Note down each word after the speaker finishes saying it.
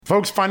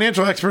Folks,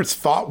 financial experts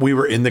thought we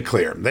were in the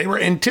clear. They were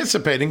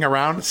anticipating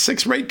around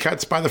 6 rate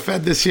cuts by the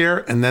Fed this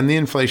year, and then the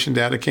inflation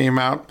data came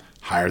out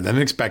higher than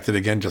expected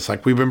again, just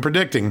like we've been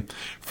predicting.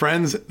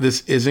 Friends,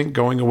 this isn't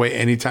going away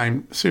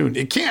anytime soon.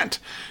 It can't.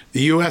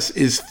 The U.S.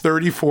 is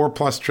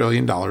 $34+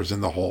 trillion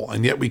in the hole,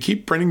 and yet we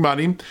keep printing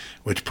money,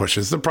 which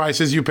pushes the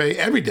prices you pay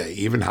every day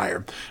even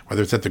higher,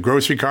 whether it's at the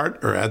grocery cart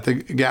or at the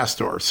gas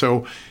store.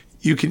 So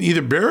you can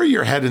either bury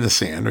your head in the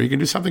sand or you can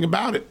do something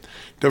about it.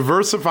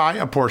 Diversify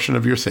a portion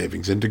of your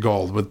savings into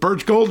gold with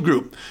Birch Gold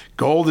Group.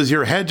 Gold is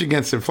your hedge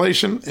against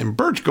inflation, and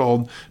Birch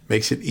Gold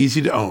makes it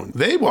easy to own.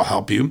 They will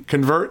help you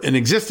convert an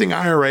existing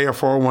IRA or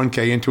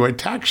 401k into a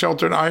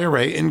tax-sheltered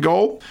IRA in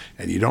gold,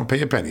 and you don't pay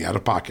a penny out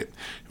of pocket.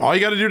 All you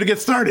got to do to get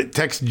started,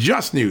 text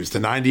Just News to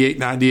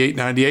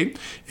 989898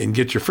 and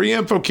get your free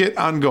info kit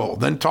on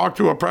gold. Then talk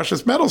to a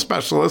precious metal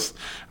specialist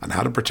on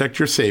how to protect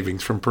your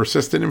savings from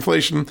persistent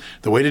inflation.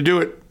 The way to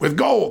do it with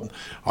gold.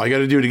 All you got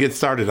to do to get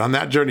started on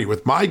that journey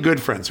with my good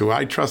friends who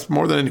I trust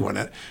more than anyone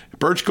at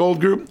Birch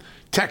Gold Group,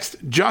 text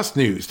Just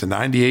News to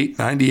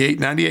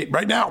 989898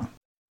 right now.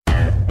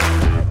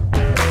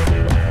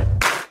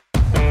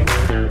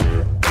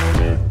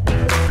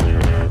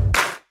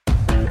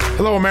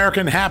 Hello,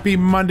 American. Happy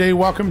Monday.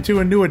 Welcome to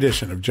a new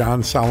edition of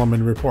John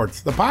Solomon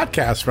Reports, the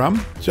podcast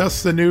from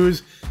Just the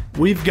News.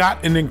 We've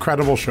got an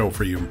incredible show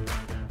for you.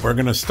 We're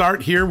going to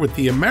start here with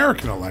the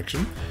American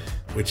election,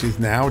 which is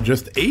now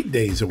just 8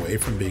 days away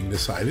from being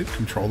decided.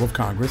 Control of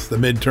Congress, the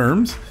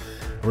midterms.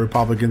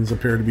 Republicans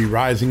appear to be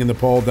rising in the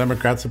poll.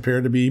 Democrats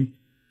appear to be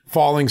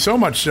falling, so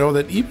much so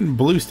that even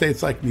blue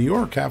states like New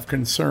York have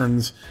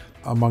concerns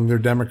among their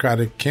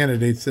Democratic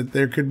candidates that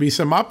there could be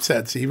some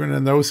upsets even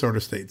in those sort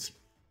of states.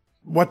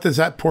 What does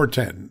that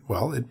portend?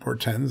 Well, it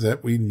portends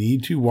that we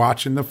need to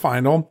watch in the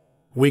final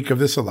week of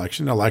this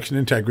election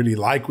integrity,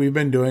 like we've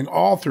been doing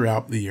all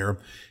throughout the year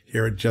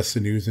here at Just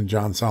the News and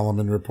John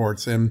Solomon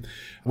Reports. And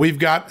we've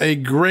got a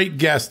great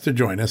guest to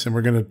join us, and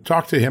we're going to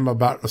talk to him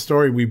about a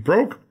story we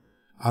broke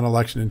on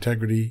election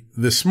integrity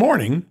this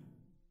morning,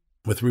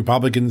 with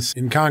Republicans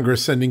in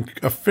Congress sending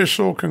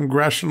official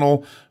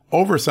congressional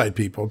oversight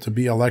people to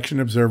be election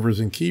observers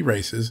in key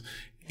races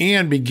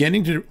and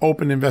beginning to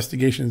open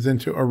investigations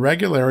into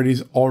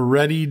irregularities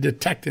already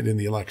detected in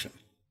the election.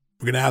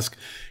 We're going to ask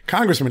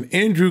Congressman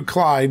Andrew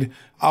Clyde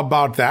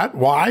about that.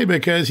 Why?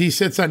 Because he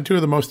sits on two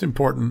of the most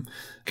important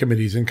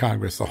committees in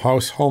Congress, the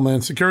House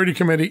Homeland Security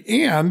Committee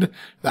and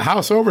the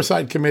House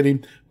Oversight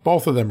Committee.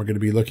 Both of them are going to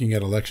be looking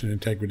at election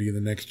integrity in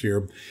the next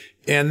year.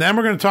 And then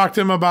we're going to talk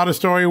to him about a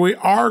story we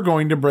are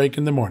going to break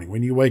in the morning.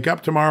 When you wake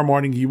up tomorrow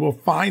morning, you will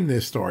find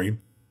this story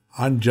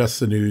on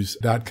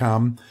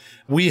justthenews.com.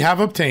 We have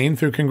obtained,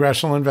 through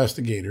congressional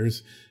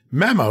investigators,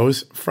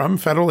 memos from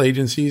federal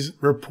agencies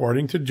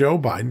reporting to Joe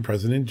Biden,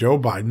 President Joe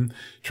Biden,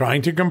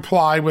 trying to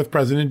comply with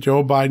President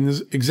Joe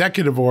Biden's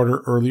executive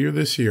order earlier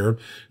this year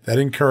that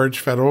encouraged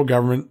federal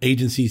government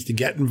agencies to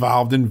get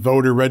involved in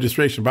voter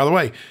registration. By the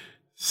way,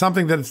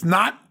 something that is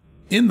not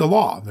in the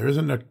law. There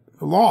isn't a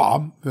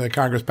law that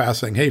Congress passed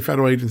saying, hey,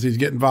 federal agencies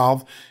get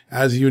involved.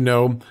 As you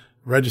know,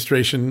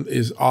 registration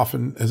has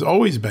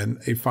always been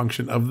a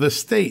function of the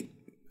state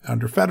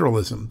under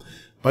federalism.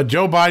 But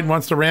Joe Biden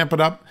wants to ramp it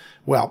up.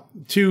 Well,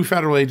 two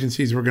federal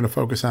agencies we're going to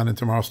focus on in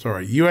tomorrow's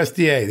story.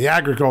 USDA, the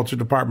Agriculture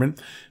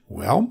Department,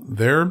 well,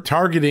 they're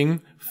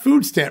targeting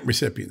food stamp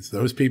recipients,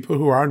 those people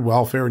who are on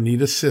welfare and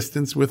need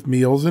assistance with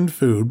meals and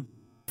food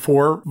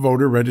for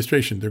voter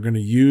registration. They're going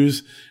to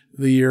use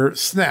their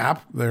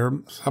SNAP, their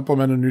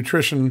Supplemental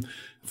Nutrition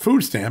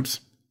food stamps,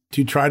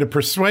 to try to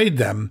persuade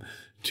them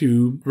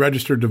to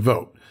register to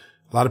vote.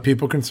 A lot of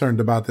people concerned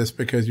about this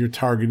because you're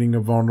targeting a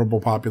vulnerable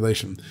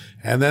population.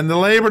 And then the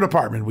Labor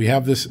Department, we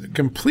have this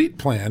complete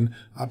plan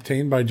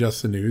obtained by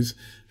Just the News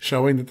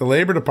showing that the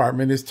Labor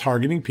Department is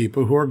targeting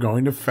people who are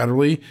going to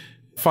federally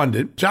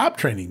funded job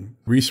training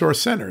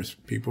resource centers.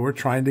 People who are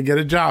trying to get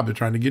a job, they're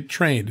trying to get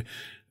trained.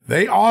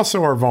 They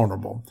also are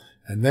vulnerable,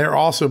 and they're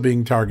also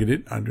being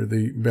targeted under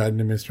the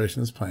Biden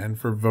administration's plan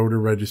for voter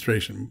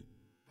registration.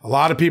 A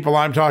lot of people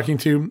I'm talking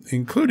to,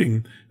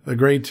 including the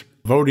great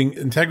voting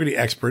integrity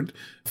expert,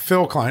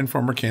 Phil Klein,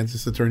 former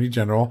Kansas Attorney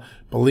General,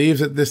 believes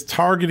that this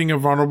targeting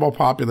of vulnerable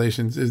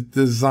populations is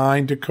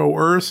designed to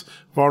coerce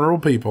vulnerable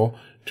people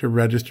to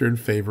register in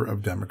favor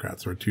of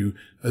Democrats, or to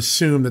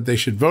assume that they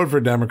should vote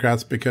for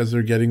Democrats because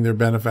they're getting their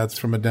benefits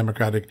from a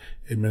Democratic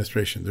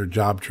administration, their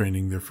job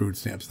training, their food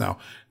stamps. Now,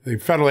 the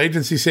federal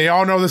agencies say,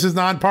 oh, no, this is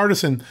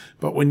nonpartisan.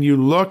 But when you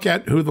look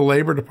at who the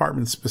Labor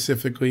Department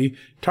specifically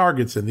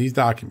targets in these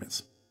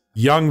documents,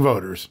 young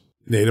voters,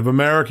 Native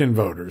American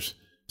voters,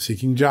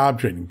 seeking job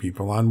training,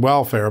 people on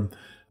welfare,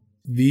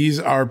 these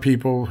are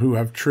people who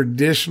have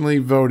traditionally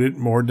voted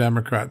more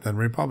Democrat than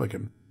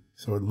Republican.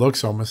 So it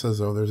looks almost as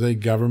though there's a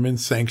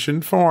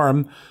government-sanctioned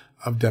form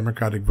of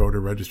Democratic voter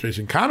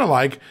registration, kind of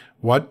like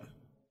what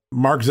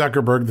Mark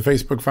Zuckerberg, the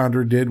Facebook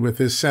founder, did with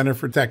his Center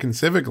for Tech and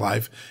Civic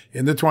Life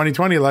in the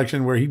 2020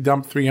 election, where he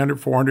dumped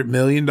 $400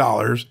 million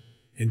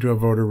into a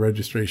voter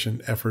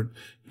registration effort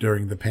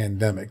during the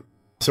pandemic.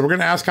 So we're going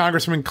to ask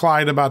Congressman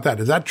Clyde about that.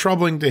 Is that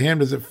troubling to him?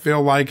 Does it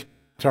feel like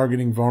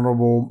targeting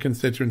vulnerable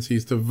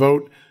constituencies to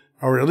vote,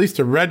 or at least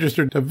to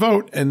register to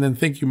vote, and then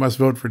think you must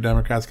vote for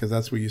Democrats because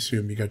that's where you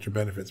assume you got your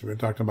benefits. We're going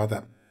to talk about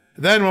that.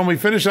 Then when we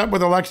finish up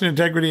with election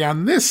integrity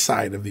on this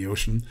side of the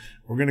ocean,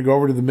 we're going to go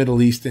over to the Middle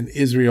East and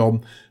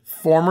Israel.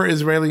 Former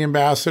Israeli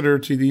ambassador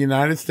to the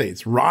United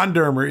States, Ron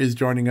Dermer, is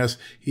joining us.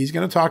 He's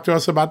going to talk to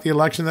us about the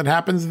election that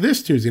happens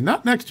this Tuesday,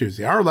 not next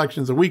Tuesday. Our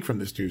election's a week from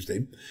this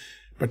Tuesday.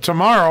 But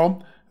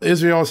tomorrow,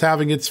 Israel is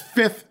having its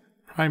 5th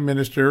prime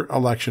minister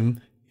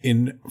election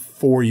in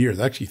 4 years,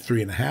 actually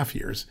 3.5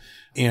 years.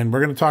 And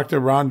we're going to talk to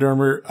Ron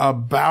Dermer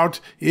about,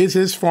 is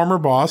his former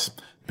boss,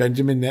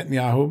 Benjamin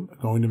Netanyahu,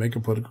 going to make a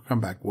political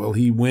comeback? Will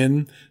he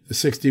win the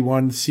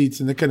 61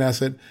 seats in the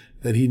Knesset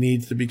that he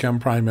needs to become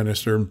prime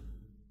minister?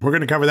 We're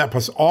going to cover that,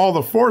 plus all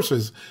the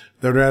forces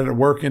that are at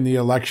work in the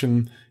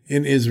election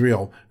in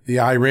Israel, the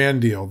Iran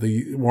deal,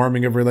 the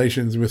warming of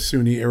relations with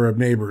Sunni Arab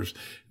neighbors,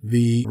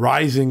 the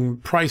rising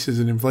prices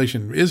and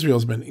inflation.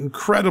 Israel's been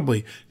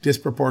incredibly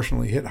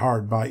disproportionately hit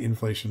hard by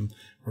inflation.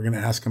 We're going to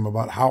ask him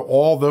about how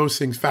all those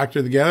things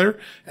factor together.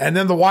 And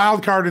then the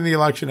wild card in the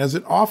election, as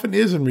it often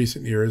is in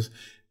recent years,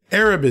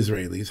 Arab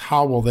Israelis,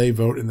 how will they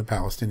vote in the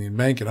Palestinian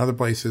Bank and other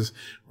places?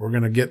 We're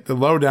going to get the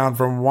lowdown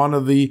from one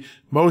of the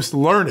most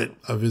learned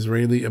of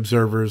Israeli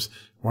observers,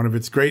 one of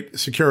its great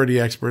security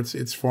experts,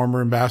 its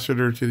former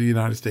ambassador to the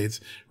United States,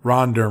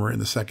 Ron Dermer, in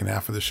the second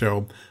half of the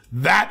show.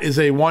 That is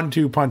a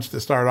 1-2 punch to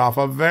start off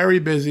a very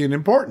busy and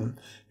important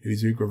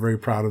news week. We're very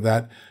proud of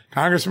that.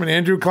 Congressman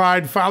Andrew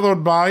Clyde,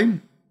 followed by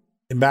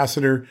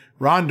Ambassador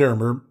Ron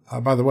Dermer.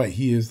 By the way,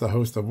 he is the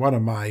host of one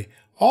of my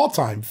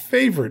all-time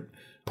favorite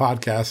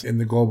podcasts in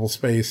the global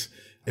space.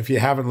 If you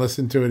haven't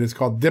listened to it, it's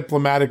called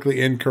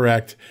Diplomatically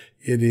Incorrect.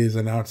 It is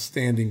an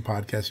outstanding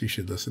podcast. You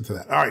should listen to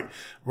that. All right.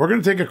 We're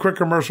going to take a quick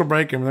commercial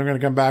break and we're going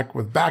to come back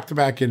with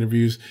back-to-back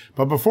interviews.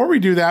 But before we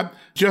do that,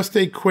 just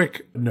a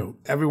quick note.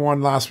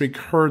 Everyone last week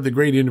heard the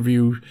great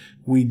interview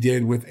we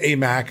did with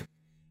AMAC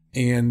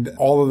and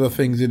all of the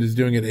things it is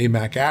doing at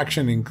AMAC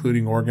Action,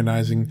 including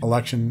organizing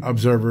election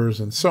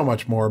observers and so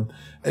much more.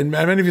 And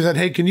many of you said,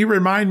 hey, can you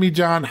remind me,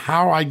 John,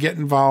 how I get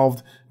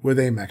involved with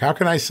AMAC? How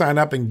can I sign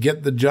up and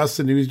get the Just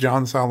the News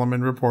John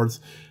Solomon Reports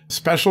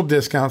special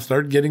discounts,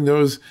 start getting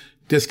those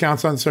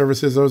discounts on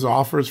services, those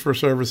offers for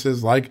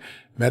services like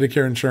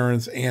Medicare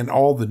insurance and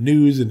all the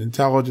news and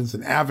intelligence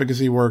and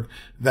advocacy work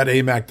that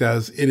AMAC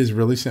does? It is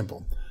really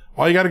simple.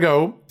 All you got to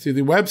go to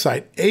the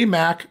website,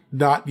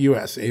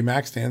 amac.us.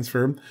 AMAC stands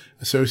for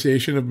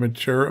Association of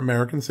Mature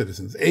American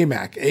Citizens.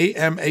 AMAC,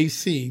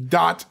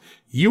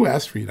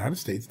 AMAC.us for United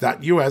States,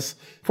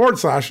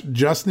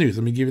 .us/just news.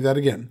 Let me give you that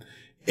again.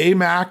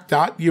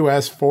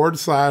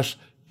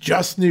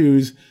 amac.us/just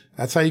news.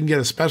 That's how you can get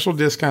a special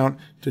discount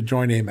to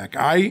join AMAC.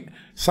 I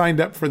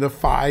signed up for the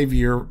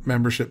 5-year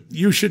membership.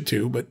 You should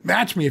too, but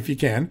match me if you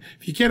can.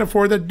 If you can't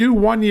afford that, do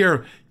 1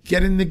 year.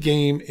 Get in the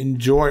game.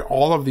 Enjoy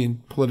all of the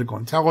political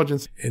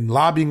intelligence and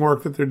lobbying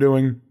work that they're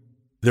doing.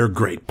 They're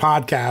great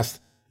podcasts.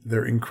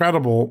 They're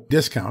incredible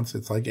discounts.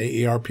 It's like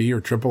AARP or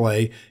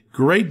AAA.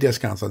 Great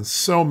discounts on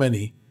so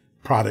many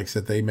products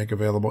that they make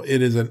available.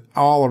 It is an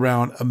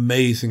all-around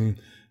amazing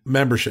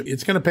membership.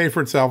 It's going to pay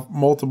for itself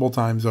multiple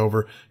times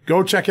over.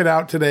 Go check it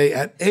out today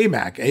at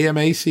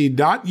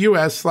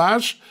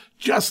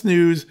amac.us/just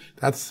news.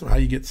 That's how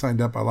you get signed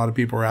up. A lot of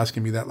people were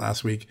asking me that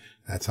last week.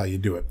 That's how you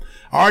do it.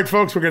 All right,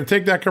 folks, we're going to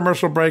take that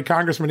commercial break.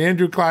 Congressman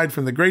Andrew Clyde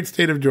from the great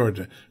state of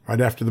Georgia,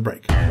 right after the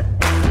break.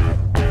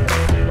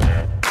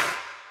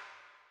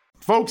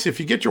 Folks, if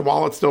you get your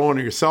wallet stolen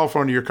or your cell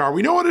phone or your car,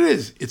 we know what it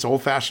is. It's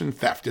old-fashioned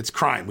theft. It's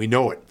crime. We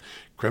know it.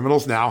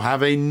 Criminals now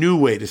have a new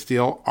way to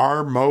steal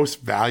our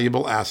most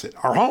valuable asset,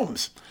 our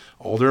homes.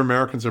 Older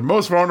Americans are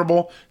most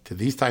vulnerable to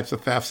these types of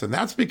thefts, and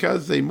that's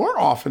because they more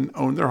often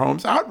own their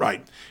homes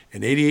outright.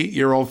 An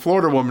 88-year-old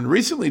Florida woman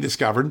recently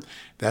discovered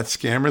that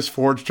scammers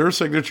forged her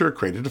signature,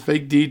 created a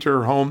fake deed to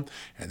her home,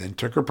 and then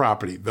took her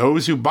property.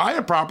 Those who buy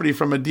a property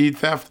from a deed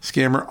theft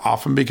scammer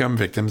often become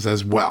victims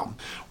as well.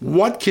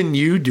 What can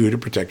you do to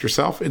protect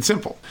yourself? It's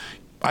simple.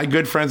 My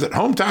good friends at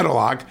Home Title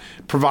Lock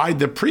provide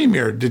the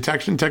premier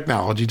detection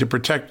technology to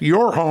protect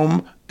your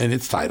home and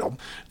its title.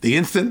 The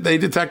instant they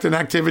detect an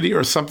activity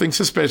or something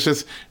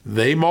suspicious,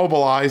 they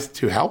mobilize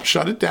to help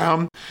shut it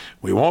down.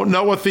 We won't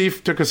know a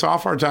thief took us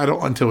off our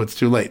title until it's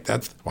too late.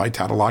 That's why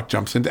Title Lock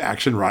jumps into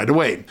action right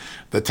away.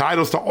 The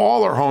titles to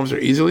all our homes are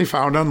easily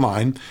found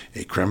online.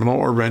 A criminal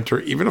or renter,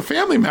 even a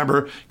family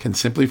member, can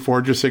simply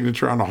forge your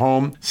signature on a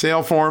home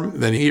sale form.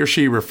 Then he or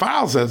she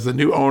refiles as the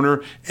new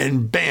owner,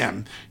 and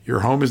bam, your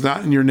home is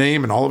not in your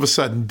name, and all of a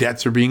sudden,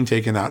 debts are being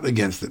taken out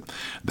against it.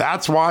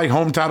 That's why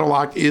Home Title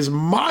Lock is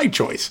my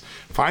choice.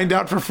 Find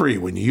out for free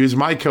when you use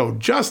my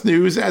code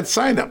JUSTNEWS at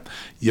sign-up.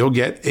 You'll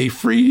get a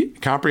free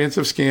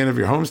comprehensive scan of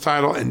your home's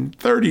title and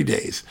 30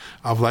 days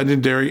of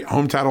legendary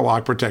Home Title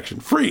Lock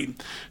protection free.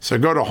 So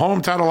go to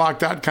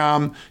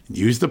HomeTitleLock.com and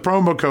use the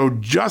promo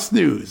code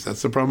JUSTNEWS.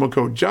 That's the promo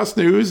code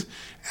JUSTNEWS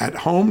at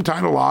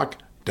HomeTitleLock.com.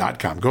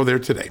 Go there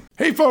today.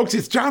 Hey folks,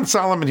 it's John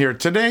Solomon here.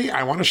 Today,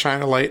 I want to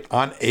shine a light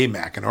on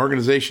AMAC, an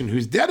organization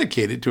who's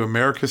dedicated to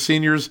America's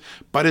seniors,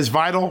 but is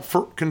vital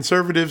for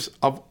conservatives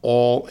of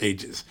all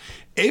ages.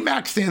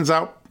 AMAC stands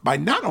out by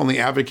not only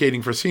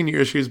advocating for senior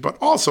issues, but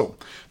also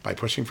by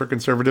pushing for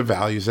conservative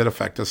values that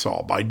affect us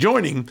all. By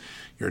joining,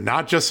 you're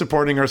not just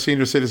supporting our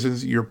senior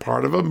citizens, you're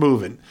part of a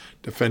movement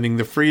defending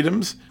the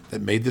freedoms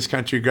that made this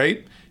country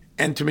great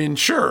and to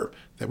ensure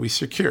that we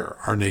secure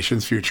our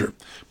nation's future.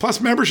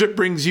 Plus, membership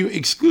brings you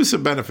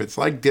exclusive benefits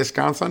like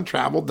discounts on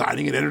travel,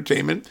 dining, and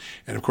entertainment,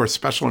 and of course,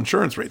 special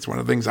insurance rates, one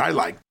of the things I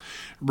like.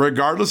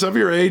 Regardless of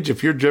your age,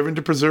 if you're driven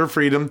to preserve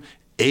freedom,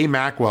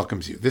 AMAC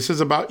welcomes you. This is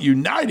about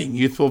uniting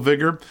youthful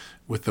vigor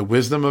with the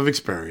wisdom of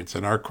experience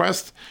in our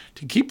quest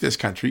to keep this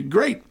country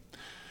great.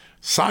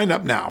 Sign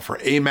up now for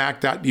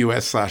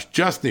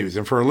amac.us/justnews,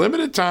 and for a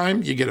limited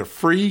time, you get a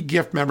free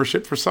gift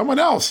membership for someone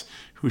else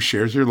who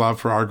shares your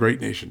love for our great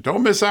nation.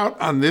 Don't miss out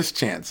on this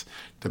chance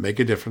to make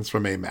a difference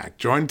from AMAC.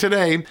 Join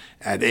today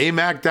at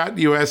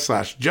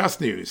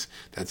amac.us/justnews.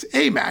 That's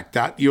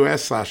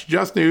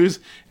amac.us/justnews,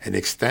 and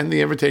extend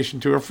the invitation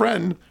to a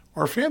friend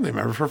or family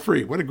member for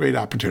free. What a great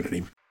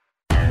opportunity.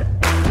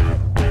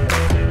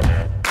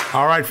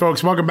 All right,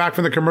 folks, welcome back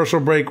from the commercial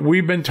break.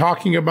 We've been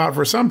talking about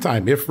for some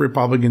time, if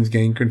Republicans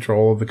gain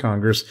control of the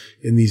Congress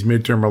in these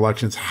midterm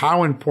elections,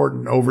 how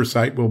important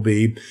oversight will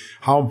be,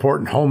 how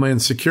important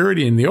Homeland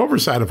Security and the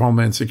oversight of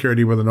Homeland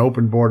Security with an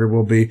open border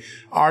will be.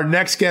 Our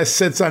next guest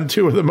sits on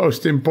two of the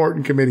most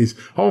important committees,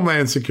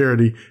 Homeland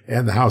Security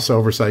and the House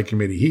Oversight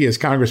Committee. He is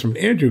Congressman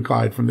Andrew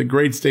Clyde from the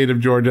great state of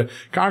Georgia.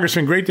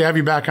 Congressman, great to have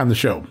you back on the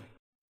show.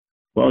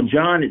 Well,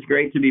 John, it's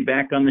great to be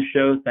back on the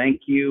show.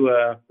 Thank you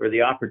for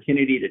the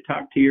opportunity to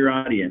talk to your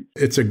audience.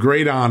 It's a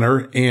great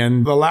honor.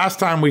 And the last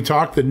time we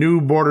talked, the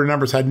new border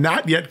numbers had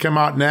not yet come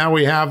out. Now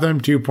we have them,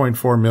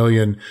 2.4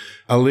 million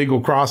illegal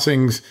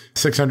crossings,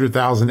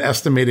 600,000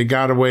 estimated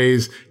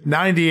gotaways,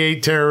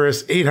 98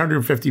 terrorists,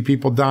 850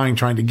 people dying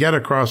trying to get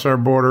across our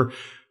border.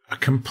 A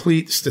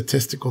complete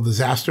statistical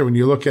disaster when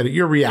you look at it.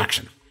 Your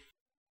reaction?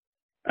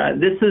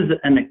 This is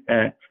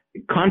a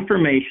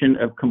confirmation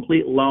of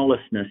complete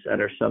lawlessness at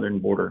our southern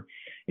border.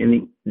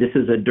 And this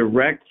is a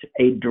direct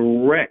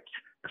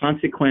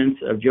consequence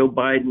of Joe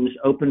Biden's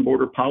open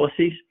border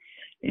policies,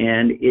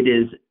 and it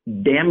is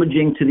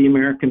damaging to the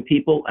American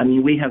people. I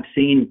mean, we have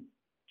seen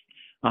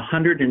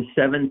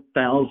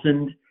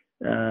 107,000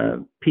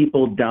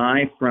 people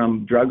die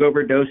from drug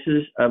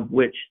overdoses, of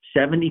which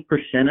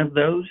 70% of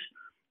those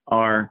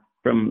are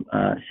from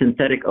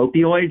synthetic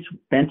opioids,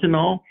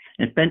 fentanyl.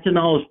 And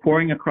fentanyl is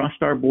pouring across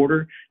our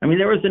border. I mean,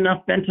 there was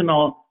enough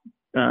fentanyl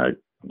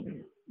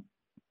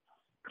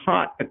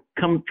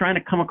trying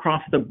to come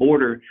across the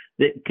border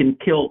that can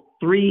kill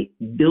 3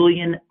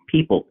 billion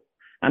people.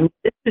 I mean,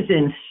 this is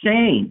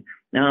insane.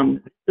 This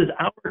is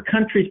our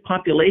country's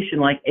population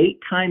like 8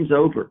 times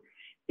over.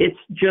 It's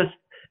just,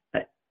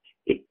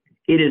 it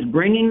is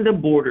bringing the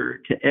border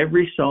to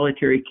every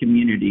solitary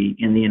community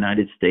in the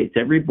United States.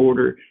 Every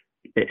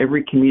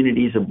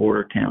community is a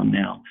border town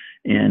now.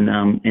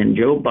 And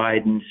Joe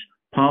Biden's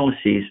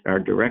policies are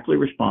directly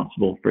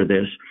responsible for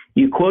this.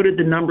 You quoted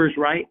the numbers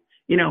right.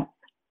 You know,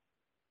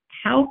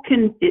 how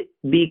can it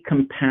be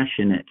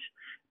compassionate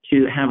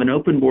to have an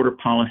open border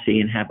policy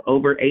and have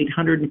over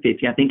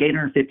 850, I think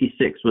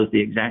 856 was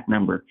the exact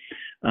number,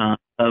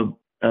 of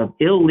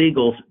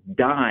illegals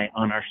die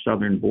on our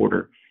southern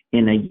border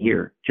in a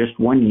year, just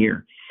 1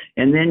 year.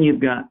 And then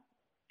you've got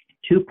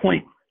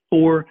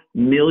 2.4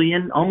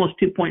 million, almost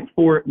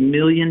 2.4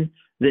 million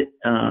that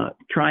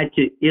tried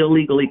to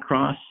illegally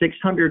cross,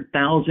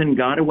 600,000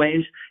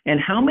 gotaways. And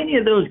how many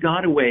of those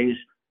gotaways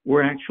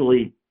were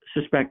actually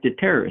suspected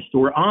terrorists,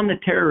 were on the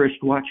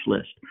terrorist watch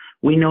list?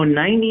 We know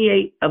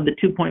 98 of the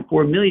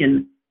 2.4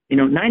 million,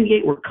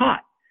 98 were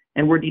caught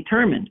and were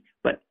determined.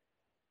 But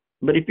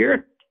if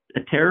you're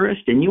a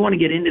terrorist and you want to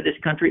get into this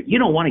country, you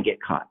don't want to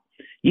get caught.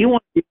 You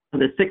want to be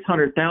the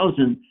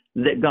 600,000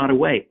 that got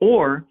away.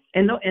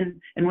 And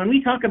when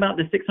we talk about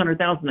the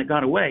 600,000 that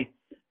got away,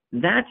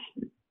 that's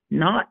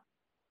not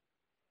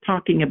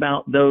talking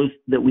about those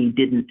that we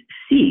didn't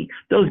see.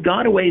 Those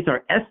gotaways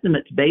are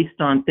estimates based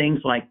on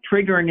things like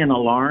triggering an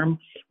alarm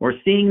or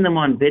seeing them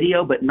on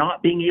video, but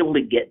not being able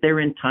to get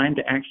there in time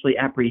to actually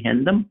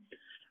apprehend them.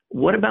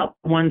 What about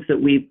the ones that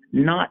we've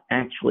not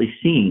actually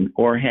seen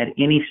or had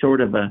any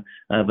sort of a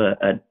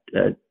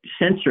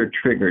sensor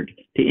triggered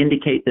to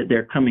indicate that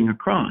they're coming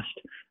across?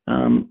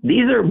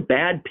 These are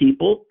bad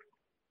people,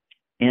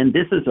 and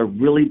this is a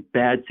really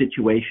bad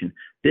situation.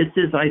 This,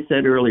 as I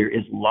said earlier,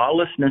 is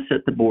lawlessness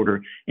at the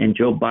border, and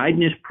Joe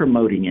Biden is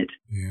promoting it.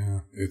 Yeah,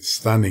 it's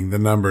stunning, the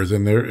numbers,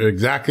 and they're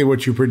exactly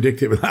what you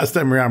predicted last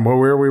time around,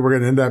 where we were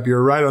going to end up.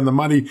 You're right on the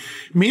money.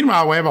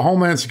 Meanwhile, we have a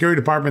Homeland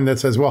Security Department that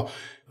says, well,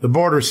 the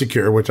border's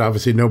secure, which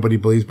obviously nobody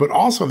believes, but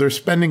also they're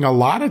spending a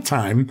lot of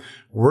time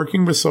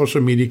working with social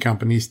media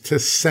companies to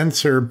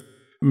censor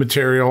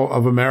material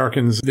of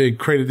Americans. They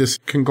created this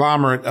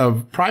conglomerate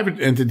of private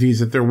entities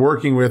that they're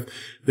working with.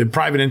 The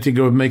private entity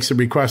makes a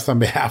request on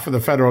behalf of the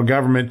federal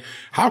government.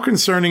 How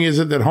concerning is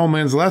it that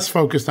Homeland's less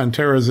focused on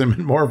terrorism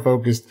and more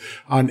focused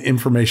on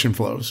information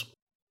flows?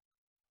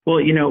 Well,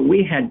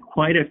 we had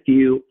quite a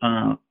few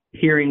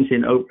hearings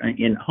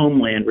in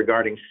Homeland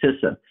regarding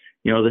CISA,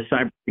 the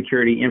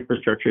Cybersecurity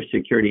Infrastructure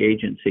Security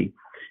Agency.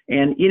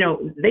 And,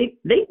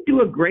 they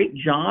do a great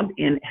job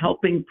in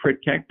helping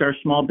protect our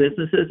small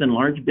businesses and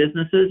large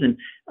businesses.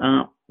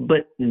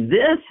 But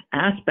this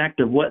aspect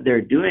of what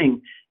they're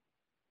doing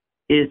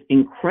is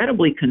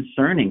incredibly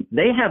concerning.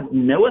 They have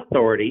no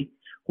authority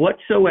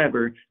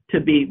whatsoever to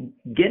be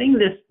getting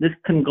this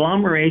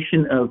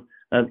conglomeration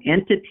of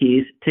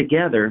entities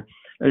together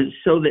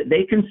so that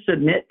they can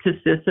submit to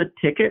CISA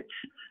tickets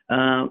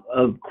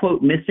of,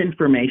 quote,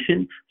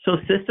 misinformation. So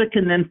CISA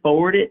can then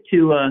forward it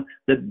to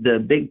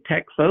the big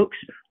tech folks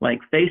like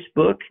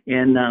Facebook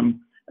and,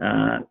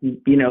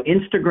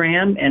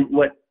 Instagram and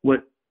what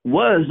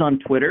was on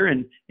Twitter.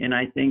 And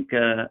I think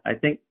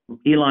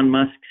Elon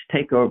Musk's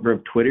takeover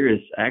of Twitter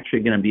is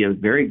actually going to be a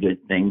very good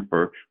thing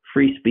for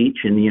free speech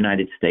in the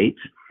United States.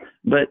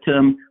 But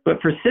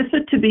for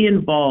CISA to be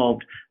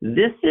involved,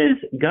 this is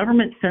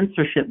government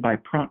censorship by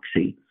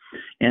proxy.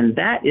 And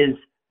that is,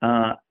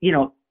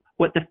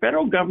 what the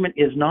federal government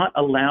is not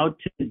allowed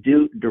to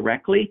do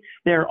directly,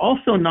 they're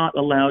also not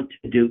allowed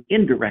to do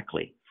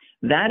indirectly.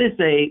 That is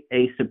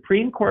a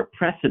Supreme Court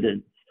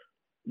precedent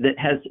that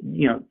has,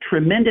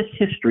 tremendous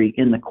history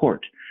in the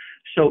court.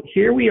 So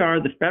here we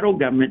are, the federal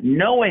government,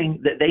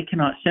 knowing that they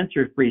cannot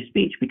censor free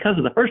speech because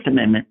of the First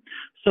Amendment.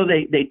 So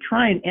they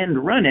try and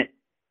end run it,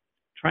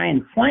 try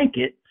and flank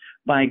it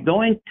by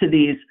going to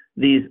these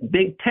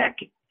big tech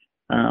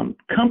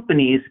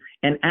companies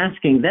and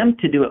asking them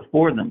to do it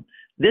for them.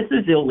 This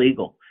is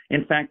illegal.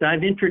 In fact,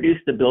 I've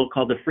introduced a bill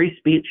called the Free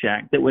Speech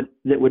Act that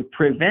would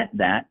prevent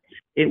that.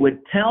 It would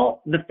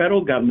tell the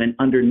federal government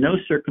under no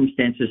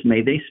circumstances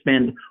may they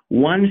spend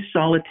one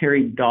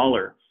solitary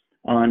dollar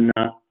on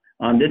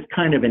this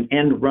kind of an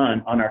end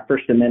run on our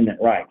First Amendment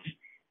rights.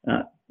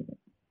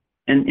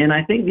 And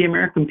I think the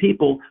American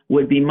people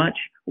would be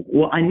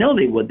I know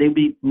they would. They'd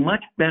be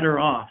much better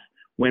off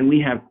when we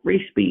have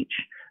free speech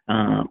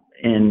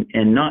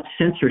and not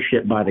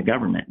censorship by the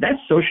government. That's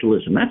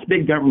socialism. That's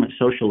big government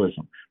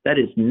socialism. That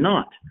is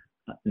not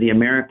the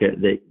America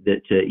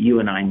that you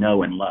and I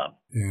know and love.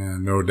 Yeah,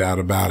 no doubt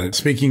about it.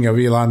 Speaking of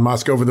Elon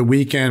Musk, over the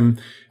weekend,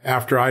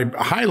 after I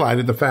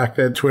highlighted the fact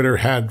that Twitter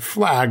had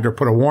flagged or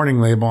put a warning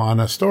label on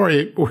a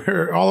story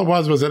where all it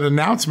was an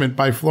announcement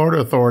by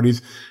Florida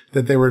authorities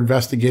that they were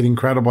investigating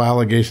credible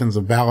allegations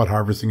of ballot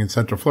harvesting in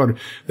Central Florida.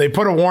 They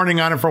put a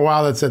warning on it for a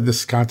while that said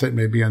this content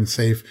may be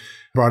unsafe.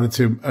 Brought it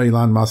to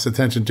Elon Musk's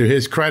attention. To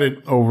his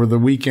credit, over the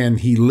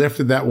weekend, he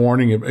lifted that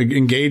warning,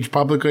 engaged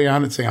publicly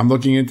on it, saying, I'm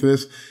looking into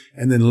this,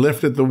 and then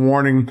lifted the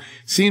warning.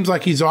 Seems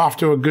like he's off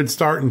to a good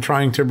start in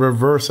trying to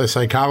reverse a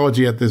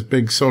psychology at this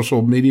big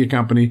social media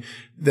company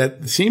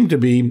that seemed to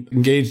be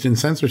engaged in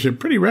censorship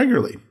pretty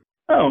regularly.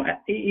 Oh,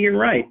 you're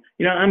right.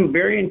 I'm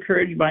very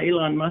encouraged by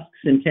Elon Musk's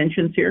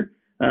intentions here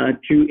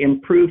to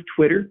improve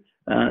Twitter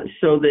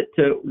so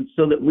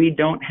that we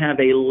don't have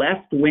a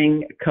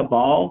left-wing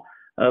cabal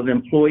of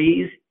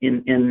employees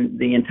in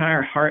the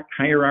entire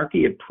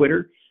hierarchy of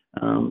Twitter,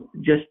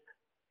 just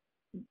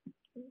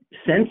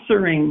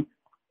censoring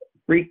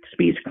free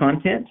speech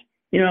content.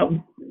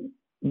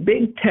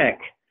 Big tech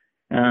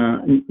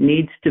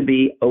needs to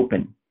be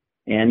open.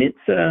 And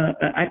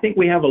I think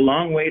we have a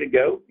long way to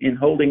go in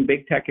holding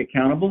big tech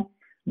accountable.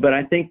 But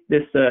I think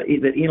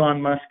that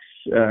Elon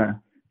Musk's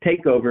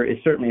takeover is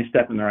certainly a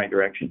step in the right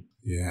direction.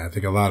 Yeah, I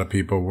think a lot of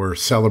people were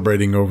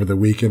celebrating over the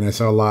weekend. I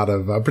saw a lot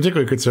of,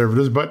 particularly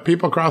conservatives, but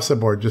people across the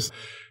board just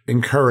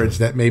encouraged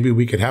that maybe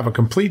we could have a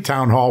complete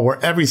town hall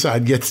where every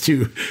side gets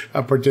to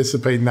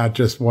participate, not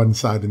just one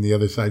side and the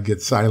other side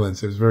gets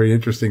silenced. It was very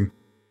interesting.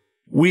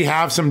 We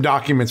have some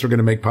documents we're going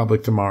to make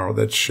public tomorrow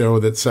that show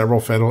that several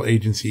federal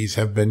agencies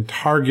have been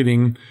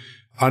targeting,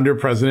 under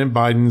President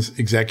Biden's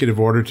executive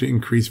order to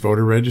increase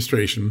voter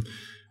registration,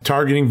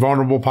 targeting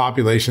vulnerable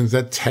populations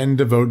that tend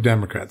to vote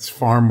Democrats,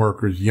 farm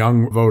workers,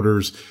 young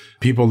voters,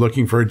 people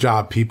looking for a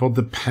job, people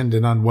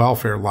dependent on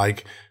welfare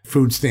like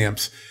food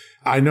stamps.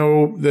 I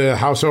know the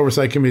House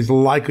Oversight Committee is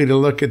likely to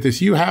look at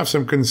this. You have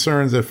some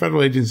concerns that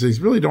federal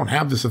agencies really don't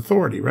have this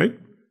authority, right?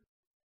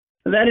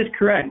 That is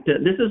correct.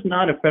 This is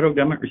not a federal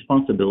government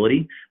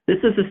responsibility. This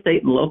is a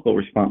state and local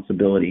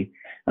responsibility.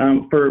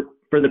 For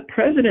the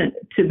president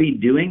to be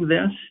doing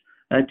this,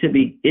 to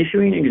be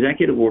issuing an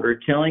executive order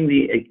telling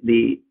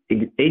the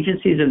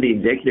agencies of the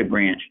executive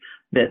branch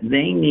that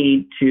they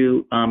need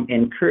to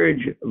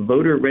encourage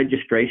voter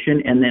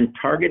registration and then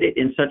target it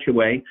in such a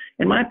way.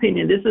 In my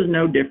opinion, this is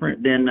no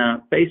different than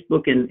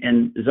Facebook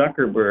and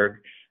Zuckerberg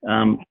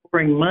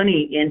pouring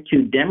money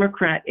into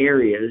Democrat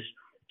areas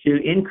to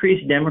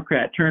increase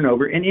Democrat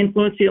turnover and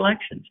influence the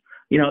elections.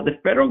 The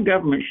federal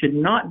government should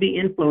not be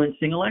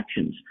influencing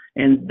elections.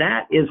 And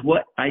that is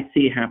what I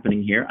see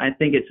happening here. I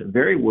think it's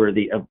very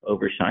worthy of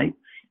oversight.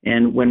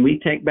 And when we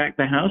take back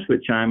the House,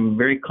 which I'm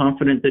very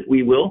confident that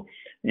we will,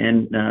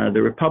 and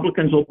the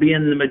Republicans will be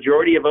in the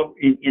majority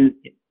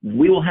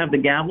we will have the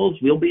gavels,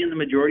 we'll be in the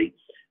majority,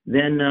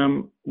 then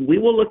we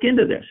will look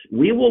into this.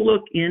 We will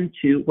look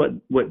into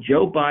what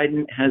Joe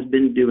Biden has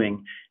been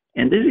doing.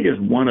 And this is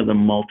just one of the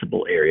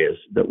multiple areas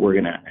that we're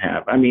going to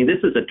have. I mean, this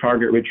is a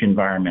target-rich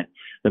environment,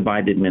 the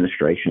Biden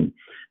administration.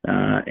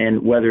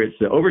 And whether it's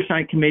the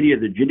Oversight Committee or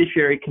the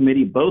Judiciary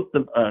Committee, both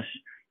of us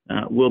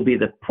will be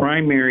the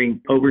primary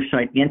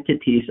oversight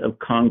entities of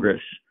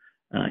Congress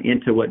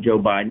into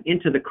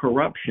the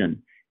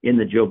corruption in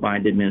the Joe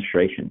Biden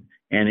administration.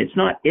 And it's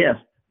not if,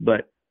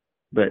 but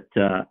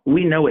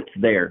we know it's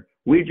there.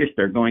 We just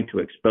are going to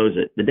expose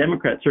it. The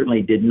Democrats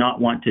certainly did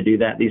not want to do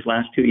that these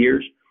last 2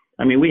 years.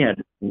 I mean, we had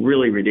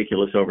really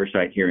ridiculous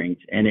oversight hearings,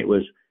 and it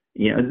was,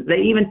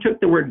 they even took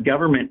the word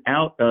government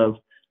out of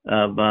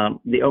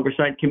the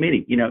Oversight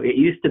Committee. It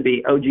used to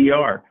be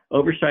OGR,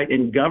 Oversight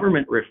and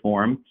Government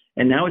Reform,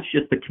 and now it's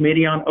just the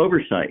Committee on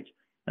Oversight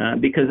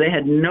because they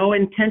had no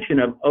intention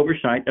of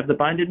oversight of the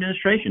Biden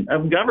administration,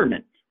 of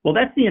government. Well,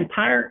 that's the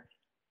entire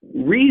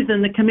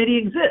reason the committee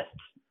exists,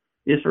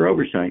 is for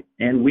oversight,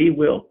 and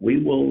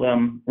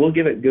we'll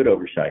give it good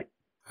oversight.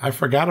 I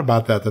forgot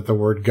about that the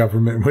word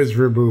government was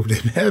removed.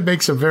 It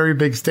makes a very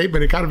big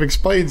statement. It kind of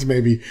explains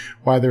maybe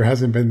why there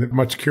hasn't been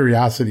much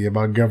curiosity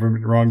about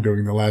government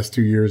wrongdoing the last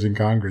 2 years in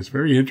Congress.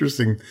 Very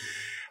interesting.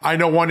 I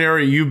know one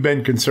area you've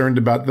been concerned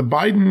about. The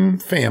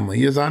Biden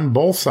family is on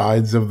both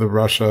sides of the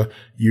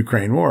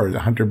Russia-Ukraine war.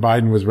 Hunter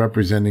Biden was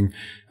representing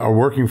or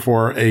working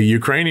for a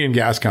Ukrainian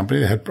gas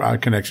company that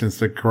had connections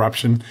to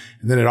corruption.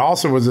 And then it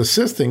also was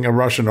assisting a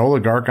Russian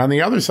oligarch on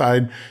the other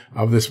side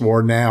of this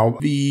war. Now,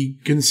 the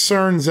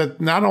concerns that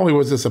not only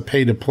was this a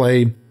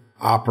pay-to-play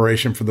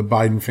operation for the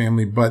Biden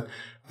family, but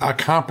a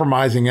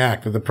compromising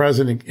act, that the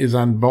president is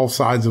on both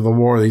sides of the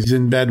war. He's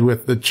in bed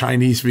with the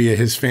Chinese via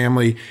his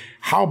family.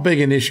 How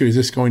big an issue is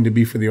this going to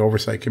be for the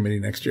Oversight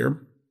Committee next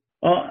year?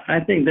 Well, I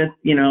think that,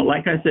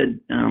 like I said,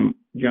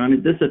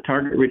 John, this is a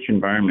target-rich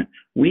environment.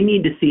 We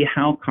need to see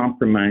how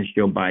compromised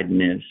Joe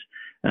Biden is.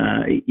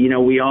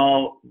 We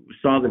all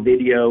saw the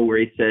video where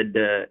he said,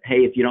 hey,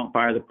 if you don't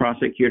fire the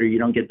prosecutor, you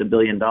don't get the $1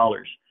 billion.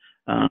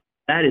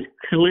 That is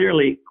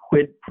clearly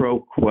quid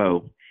pro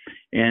quo.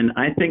 And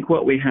I think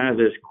what we have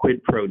is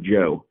quid pro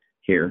Joe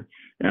here,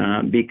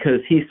 because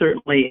he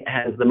certainly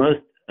has the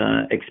most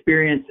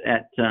experience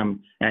at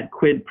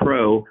quid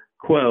pro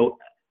quo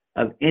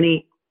of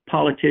any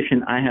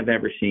politician I have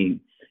ever seen.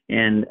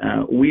 And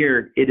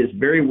it is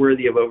very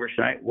worthy of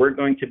oversight. We're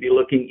going to be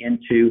looking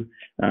into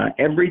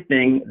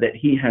everything that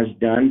he has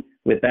done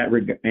with that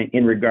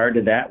in regard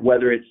to that,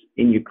 whether it's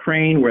in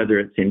Ukraine, whether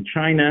it's in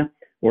China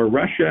or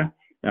Russia.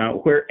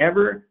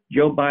 Wherever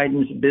Joe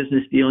Biden's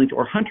business dealings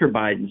or Hunter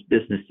Biden's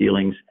business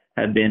dealings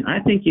have been, I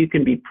think you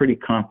can be pretty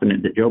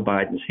confident that Joe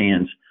Biden's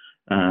hands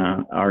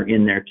are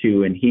in there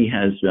too, and he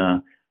has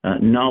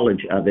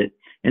knowledge of it.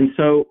 And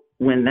so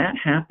when that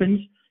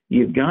happens,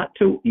 you've got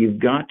to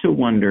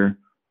wonder,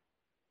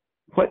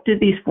 what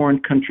did these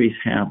foreign countries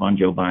have on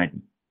Joe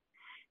Biden?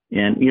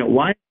 And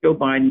why is Joe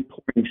Biden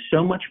pouring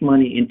so much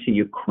money into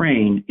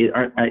Ukraine?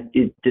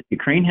 Does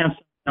Ukraine have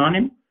something on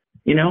him?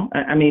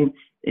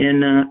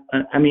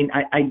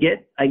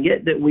 I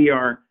get that we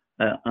are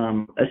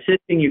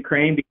assisting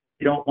Ukraine because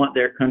we don't want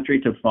their country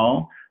to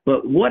fall.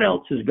 But what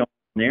else is going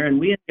on there? And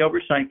we in the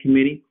Oversight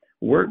Committee,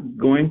 we're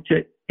going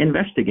to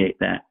investigate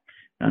that.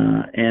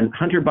 And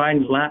Hunter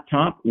Biden's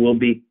laptop will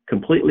be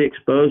completely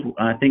exposed.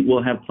 I think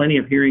we'll have plenty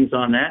of hearings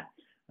on that.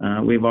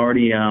 We've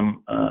already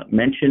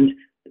mentioned.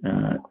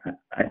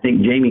 I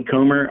think Jamie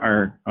Comer,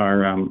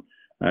 our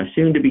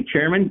soon-to-be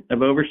chairman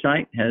of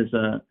Oversight, has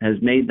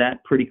made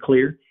that pretty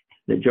clear,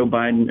 that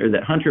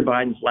that Hunter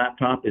Biden's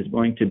laptop is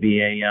going to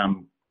be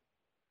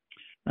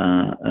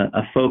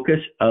a focus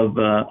of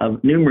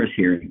numerous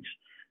hearings.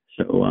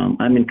 So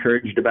I'm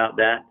encouraged about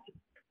that.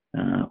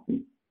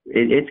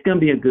 It's going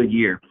to be a good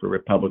year for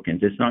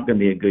Republicans. It's not going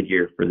to be a good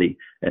year for the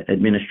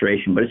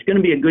administration, but it's going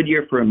to be a good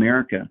year for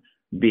America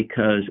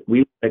because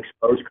we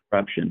expose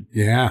corruption.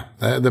 Yeah,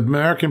 the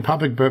American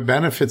public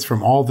benefits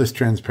from all this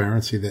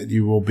transparency that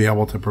you will be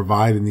able to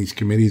provide in these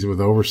committees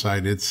with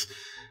oversight. It's,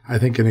 I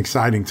think, an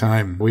exciting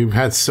time. We've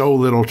had so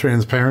little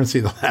transparency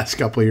the last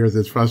couple of years.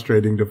 It's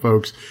frustrating to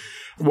folks.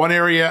 One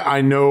area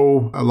I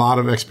know a lot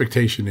of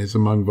expectation is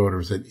among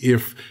voters that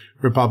if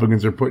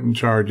Republicans are put in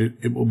charge,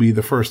 it will be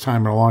the first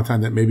time in a long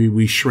time that maybe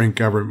we shrink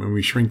government,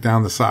 we shrink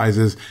down the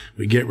sizes,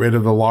 we get rid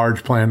of the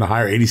large plan to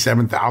hire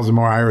 87,000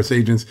 more IRS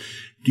agents.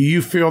 Do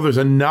you feel there's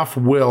enough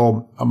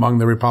will among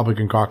the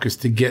Republican caucus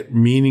to get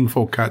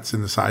meaningful cuts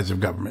in the size of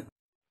government?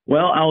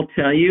 Well, I'll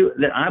tell you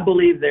that I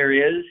believe there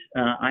is.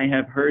 I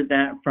have heard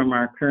that from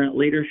our current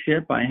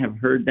leadership. I have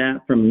heard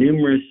that from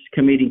numerous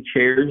committee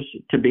chairs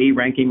to be,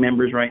 ranking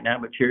members right now,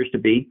 but chairs to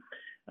be.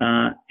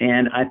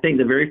 And I think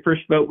the very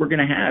first vote we're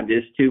going to have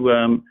is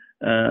to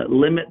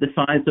limit the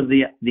size of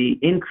the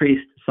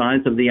increased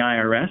size of the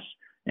IRS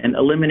and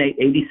eliminate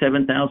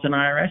 87,000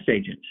 IRS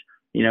agents,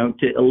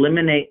 to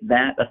eliminate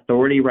that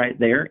authority right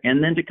there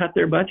and then to cut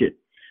their budget.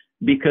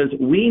 because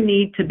we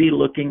need to be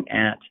looking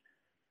at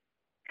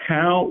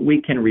how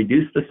we can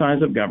reduce the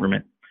size of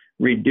government,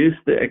 reduce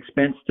the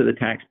expense to the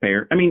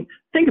taxpayer. I mean,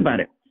 think about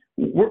it.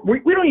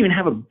 We don't even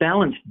have a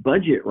balanced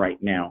budget right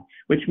now,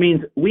 which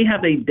means we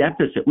have a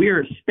deficit. We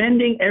are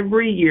spending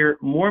every year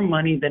more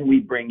money than we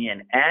bring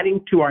in,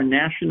 adding to our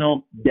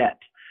national debt.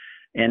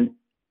 And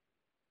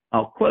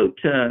I'll quote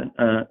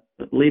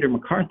Leader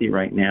McCarthy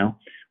right now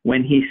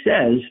when he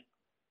says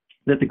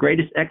that the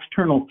greatest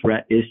external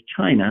threat is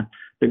China,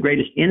 the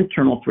greatest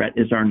internal threat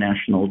is our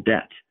national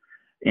debt.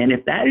 And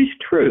if that is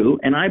true,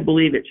 and I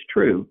believe it's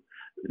true,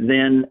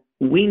 then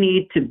we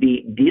need to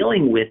be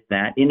dealing with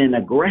that in an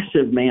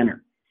aggressive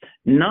manner,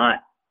 not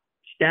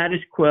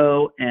status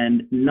quo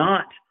and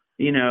not,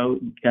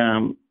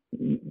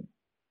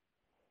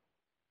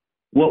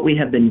 what we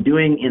have been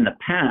doing in the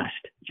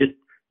past, just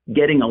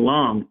getting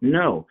along.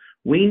 No,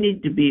 we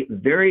need to be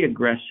very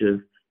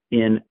aggressive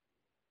in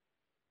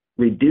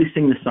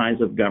reducing the size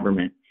of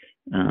government.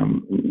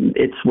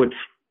 It's what's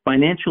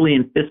financially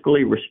and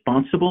fiscally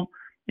responsible,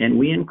 and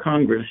we in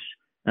Congress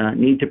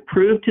need to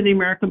prove to the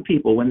American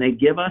people when they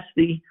give us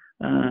the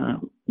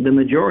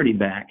majority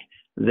back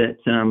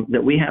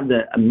that we have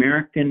the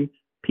American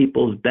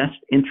people's best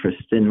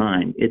interests in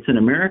mind. It's an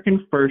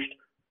American first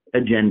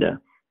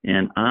agenda,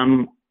 and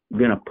I'm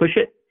going to push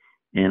it,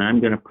 and I'm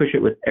going to push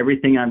it with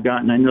everything I've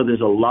got. And I know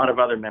there's a lot of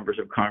other members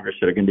of Congress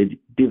that are going to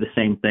do the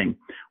same thing.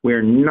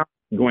 We're not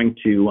going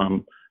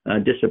to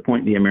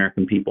disappoint the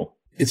American people.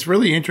 It's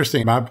really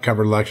interesting. I've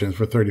covered elections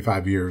for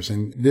 35 years,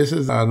 and this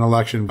is an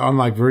election,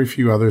 unlike very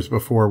few others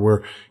before,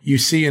 where you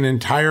see an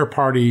entire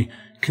party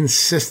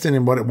consistent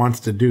in what it wants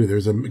to do.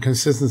 There's a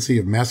consistency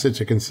of message,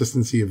 a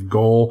consistency of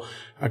goal,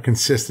 a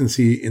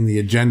consistency in the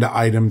agenda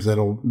items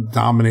that'll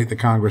dominate the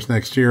Congress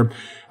next year.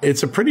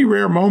 It's a pretty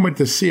rare moment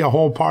to see a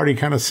whole party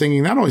kind of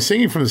singing, not only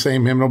singing from the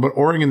same hymnal, but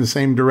oaring in the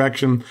same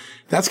direction.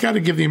 That's got to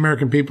give the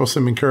American people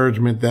some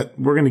encouragement that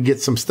we're going to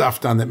get some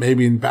stuff done that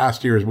maybe in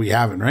past years we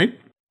haven't, right?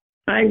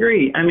 I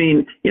agree. I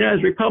mean,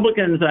 as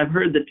Republicans, I've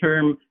heard the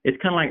term, it's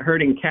kind of like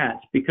herding cats,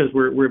 because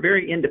we're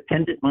very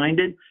independent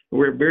minded.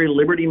 We're very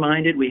liberty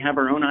minded. We have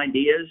our own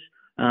ideas.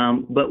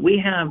 But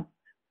we have,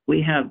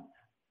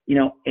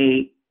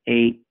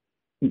 a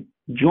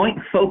joint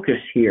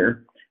focus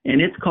here,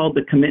 and it's called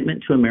the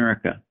Commitment to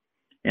America.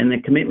 And the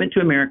Commitment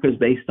to America is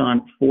based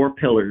on 4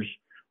 pillars.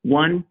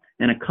 1,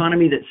 an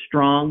economy that's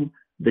strong.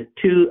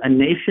 2, a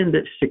nation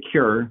that's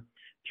secure.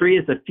 3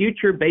 is a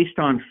future based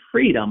on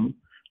freedom.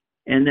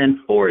 And then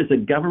 4 is a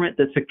government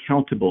that's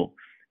accountable.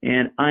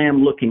 And I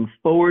am looking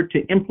forward to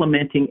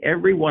implementing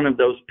every one of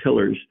those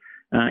pillars.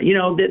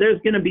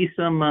 There's going to be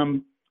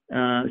some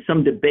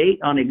debate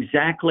on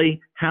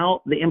exactly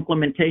how the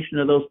implementation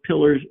of those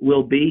pillars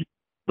will be,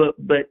 but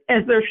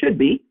as there should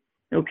be,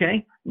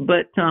 okay.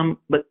 But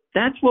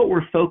that's what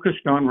we're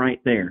focused on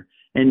right there,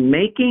 and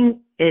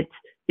making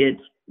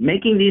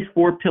these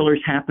 4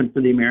 pillars happen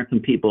for the American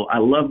people. I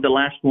love the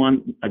last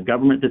one, a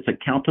government that's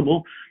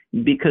accountable.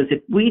 Because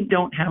if we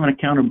don't have an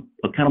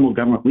accountable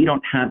government, we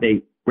don't have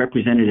a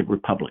representative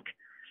republic,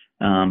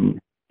 and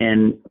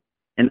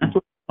that's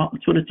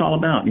what it's all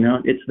about.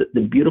 It's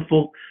the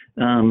beautiful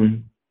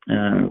country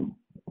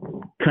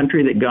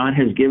that God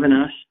has given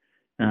us,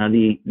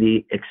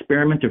 the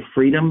experiment of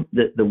freedom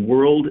that the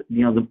world,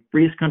 the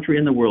freest country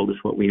in the world is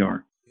what we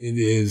are. It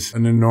is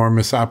an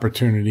enormous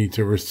opportunity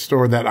to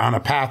restore that on a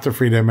path to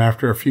freedom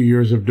after a few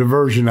years of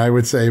diversion, I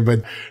would say,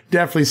 but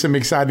definitely some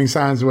exciting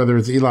signs, whether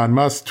it's Elon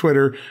Musk,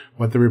 Twitter,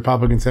 what the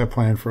Republicans have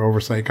planned for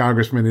oversight.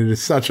 Congressman, it is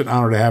such an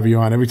honor to have you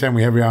on. Every time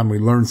we have you on, we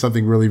learn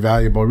something really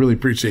valuable. I really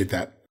appreciate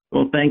that.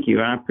 Well, thank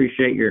you. I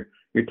appreciate your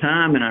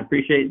time, and I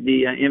appreciate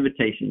the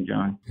invitation,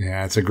 John.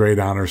 Yeah, it's a great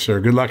honor,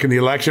 sir. Good luck in the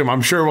election.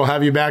 I'm sure we'll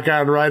have you back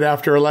on right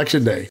after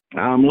Election Day.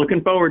 I'm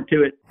looking forward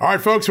to it. All right,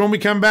 folks, when we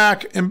come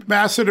back,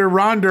 Ambassador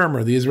Ron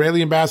Dermer, the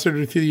Israeli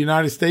ambassador to the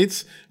United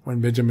States,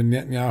 when Benjamin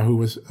Netanyahu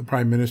was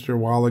prime minister a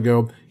while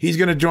ago, he's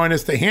going to join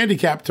us to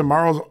handicap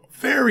tomorrow's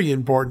very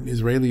important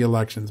Israeli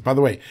elections. By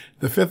the way,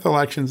 the 5th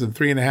elections in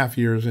 3.5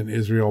 years in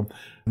Israel.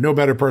 No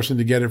better person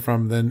to get it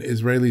from than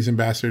Israel's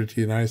ambassador to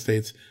the United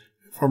States,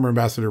 former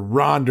Ambassador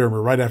Ron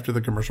Dermer, right after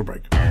the commercial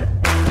break.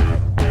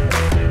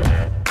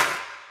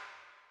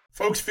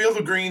 Folks, Field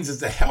of Greens is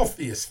the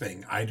healthiest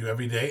thing I do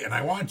every day, and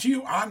I want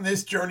you on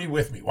this journey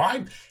with me.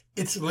 Why?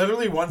 It's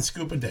literally 1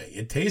 scoop a day.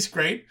 It tastes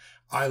great.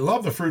 I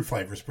love the fruit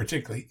flavors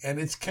particularly, and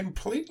it's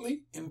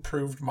completely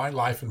improved my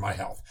life and my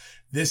health.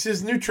 This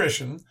is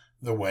nutrition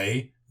the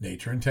way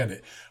nature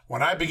intended.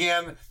 When I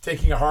began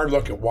taking a hard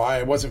look at why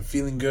I wasn't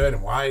feeling good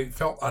and why I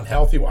felt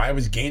unhealthy, why I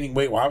was gaining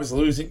weight, why I was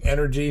losing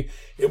energy,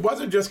 it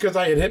wasn't just because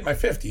I had hit my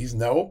 50s.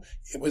 No,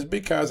 it was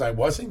because I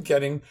wasn't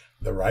getting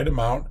the right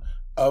amount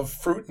of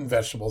fruit and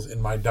vegetables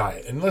in my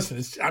diet. And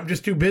listen, I'm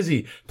just too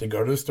busy to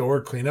go to the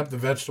store, clean up the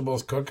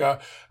vegetables, cook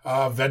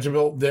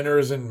vegetable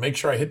dinners, and make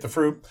sure I hit the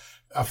fruit.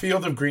 A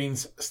Field of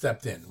Greens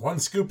stepped in. 1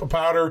 scoop of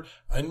powder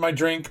in my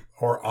drink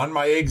or on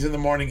my eggs in the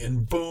morning,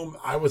 and boom,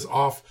 I was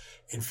off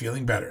and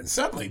feeling better. And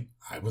suddenly,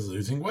 I was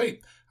losing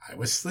weight. I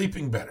was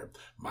sleeping better.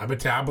 My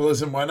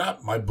metabolism went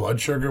up. My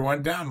blood sugar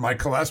went down. My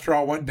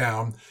cholesterol went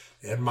down.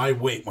 And my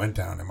weight went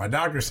down. And my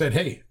doctor said,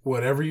 hey,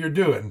 whatever you're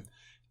doing,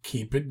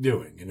 keep it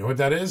doing. You know what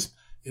that is?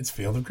 It's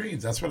Field of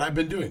Greens. That's what I've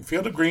been doing.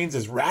 Field of Greens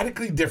is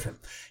radically different.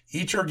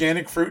 Each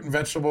organic fruit and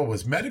vegetable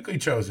was medically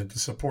chosen to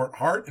support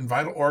heart and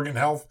vital organ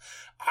health.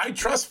 I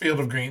trust Field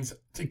of Greens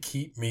to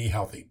keep me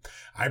healthy.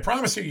 I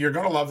promise you, you're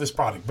going to love this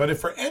product. But if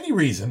for any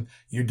reason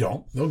you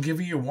don't, they'll give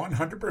you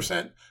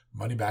 100%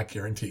 money back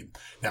guarantee.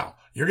 Now,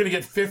 you're going to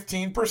get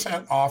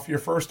 15% off your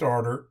first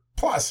order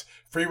plus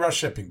free rush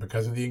shipping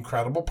because of the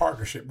incredible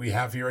partnership we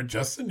have here at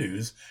Just the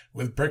News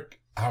with Brick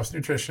House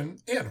Nutrition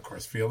and, of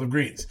course, Field of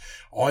Greens.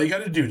 All you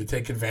got to do to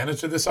take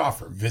advantage of this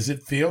offer,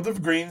 visit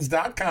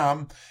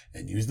fieldofgreens.com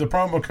and use the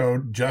promo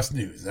code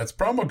JustNews. That's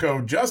promo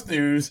code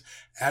JustNews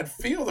at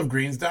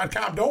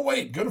fieldofgreens.com. Don't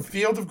wait. Go to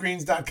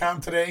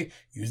fieldofgreens.com today.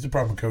 Use the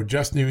promo code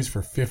JustNews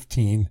for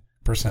 15%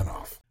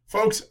 off.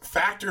 Folks,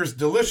 Factor's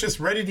delicious,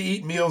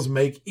 ready-to-eat meals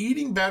make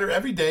eating better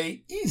every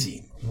day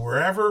easy.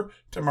 Wherever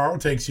tomorrow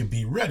takes you,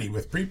 be ready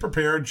with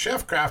pre-prepared,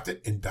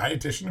 chef-crafted, and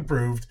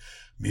dietitian-approved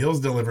meals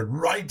delivered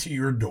right to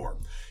your door.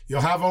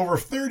 You'll have over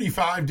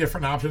 35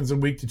 different options a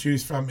week to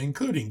choose from,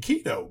 including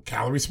keto,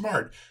 calorie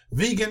smart,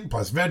 vegan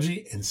plus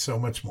veggie, and so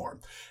much more.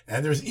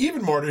 And there's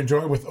even more to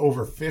enjoy with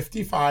over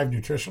 55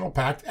 nutritional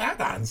packed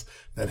add-ons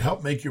that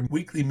help make your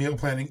weekly meal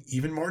planning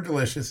even more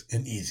delicious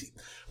and easy.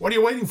 What are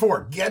you waiting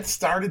for? Get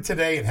started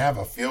today and have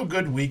a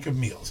feel-good week of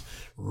meals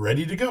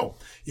ready to go.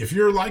 If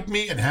you're like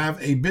me and have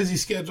a busy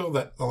schedule,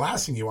 that the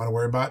last thing you want to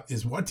worry about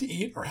is what to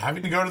eat or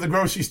having to go to the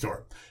grocery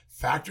store.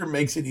 Factor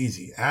makes it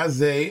easy, as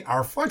they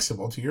are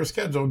flexible to your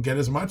schedule. Get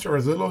as much or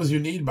as little as you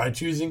need by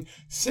choosing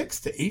 6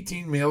 to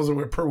 18 meals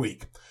per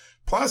week.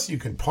 Plus, you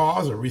can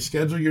pause or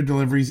reschedule your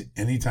deliveries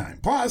anytime.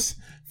 Plus,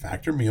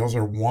 Factor meals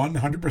are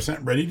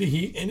 100% ready to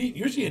heat and eat,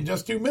 usually in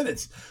just 2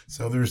 minutes.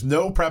 So there's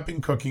no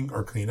prepping, cooking,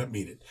 or cleanup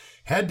needed.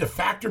 Head to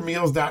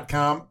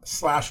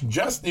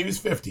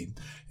factormeals.com/justnews50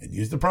 and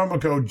use the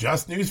promo code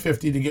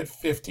JustNews50 to get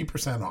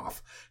 50%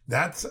 off.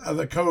 That's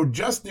the code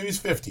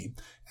JustNews50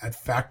 at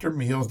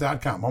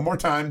factormeals.com. One more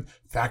time,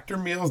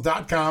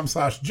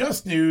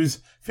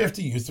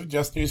 factormeals.com/justnews50. Use the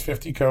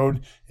JustNews50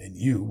 code and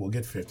you will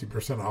get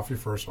 50% off your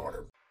first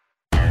order.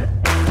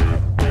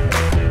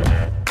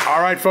 All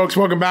right, folks,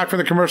 welcome back for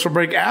the commercial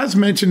break. As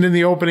mentioned in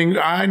the opening,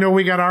 I know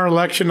we got our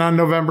election on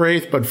November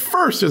 8th, but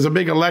first is a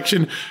big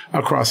election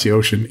across the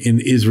ocean in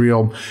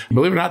Israel.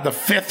 Believe it or not, the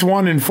 5th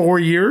one in 4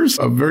 years.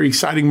 A very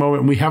exciting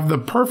moment. We have the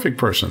perfect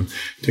person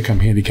to come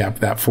handicap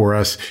that for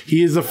us.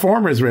 He is the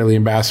former Israeli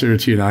ambassador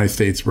to the United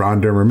States,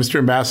 Ron Dermer. Mr.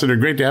 Ambassador,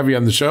 great to have you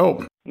on the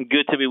show.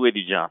 Good to be with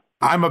you, John.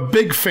 I'm a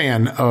big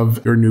fan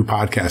of your new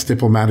podcast,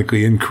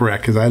 Diplomatically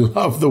Incorrect, because I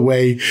love the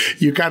way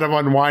you kind of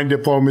unwind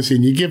diplomacy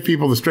and you give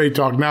people the straight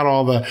talk, not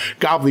all the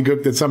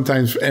gobbledygook that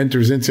sometimes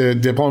enters into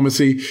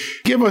diplomacy.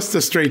 Give us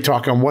the straight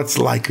talk on what's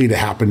likely to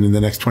happen in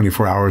the next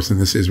 24 hours in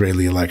this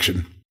Israeli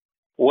election.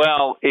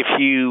 Well, if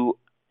you're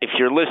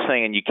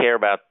listening and you care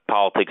about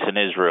politics in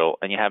Israel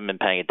and you haven't been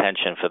paying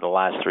attention for the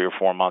last 3 or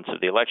 4 months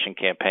of the election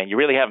campaign, you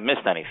really haven't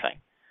missed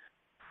anything.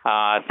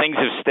 Things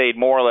have stayed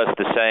more or less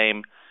the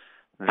same.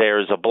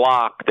 There's a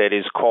bloc that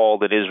is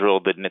called in Israel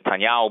the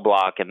Netanyahu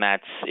bloc, and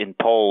that's in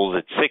polls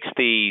at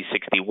 60,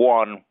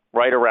 61,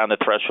 right around the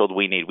threshold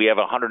we need. We have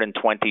a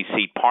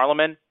 120-seat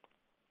parliament,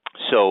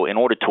 so in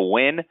order to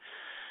win,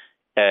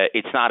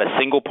 it's not a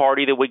single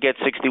party that would get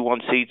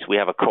 61 seats. We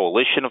have a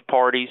coalition of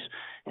parties.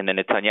 In the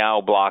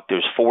Netanyahu bloc,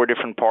 there's 4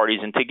 different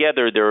parties, and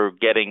together they're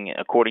getting,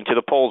 according to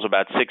the polls,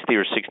 about 60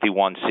 or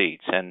 61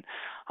 seats. And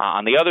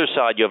on the other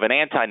side, you have an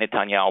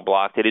anti-Netanyahu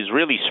bloc that is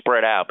really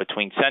spread out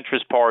between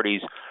centrist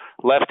parties,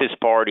 leftist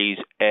parties,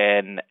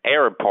 and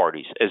Arab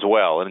parties as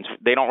well. And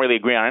they don't really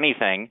agree on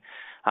anything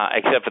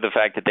except for the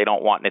fact that they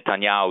don't want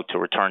Netanyahu to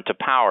return to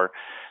power.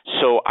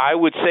 So I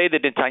would say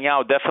that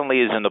Netanyahu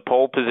definitely is in the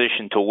pole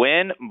position to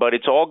win, but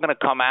it's all going to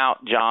come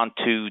out, John,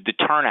 to the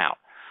turnout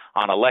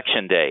on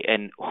Election Day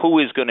and who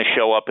is going to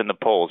show up in the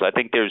polls. I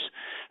think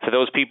for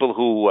those people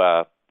who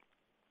are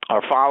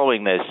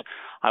following this,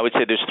 I would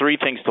say there's 3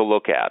 things to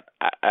look at.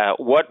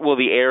 What will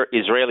the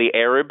Israeli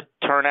Arab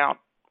turnout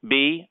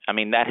be? I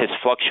mean, that has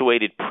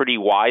fluctuated pretty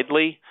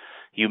widely.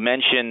 You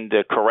mentioned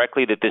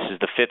correctly that this is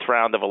the 5th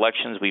round of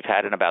elections we've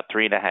had in about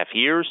 3.5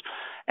 years,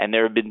 and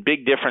there have been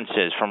big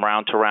differences from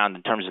round to round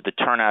in terms of the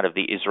turnout of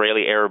the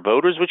Israeli Arab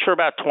voters, which are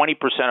about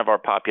 20% of our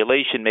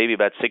population, maybe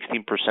about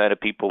 16% of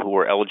people who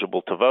are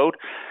eligible to vote.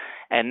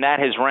 And that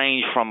has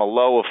ranged from a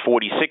low of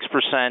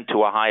 46%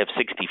 to a high of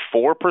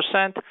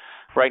 64%.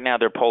 Right now,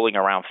 they're polling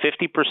around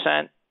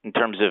 50% in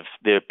terms of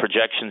the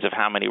projections of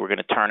how many we're going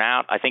to turn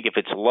out. I think if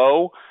it's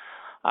low,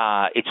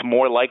 it's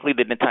more likely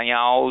that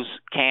Netanyahu's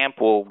camp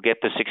will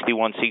get the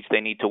 61 seats they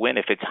need to win.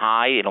 If it's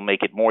high, it'll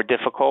make it more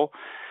difficult.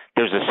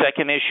 There's a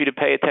second issue to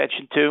pay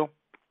attention to,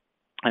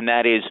 and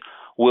that is,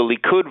 will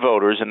Likud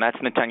voters, and that's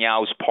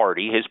Netanyahu's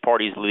party, his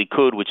party is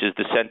Likud, which is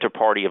the center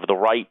party of the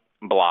right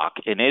bloc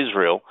in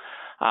Israel,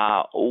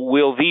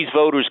 will these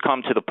voters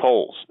come to the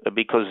polls?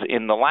 Because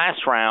in the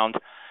last round,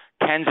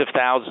 tens of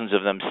thousands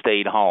of them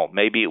stayed home.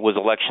 Maybe it was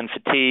election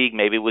fatigue.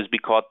 Maybe it was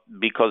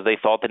because they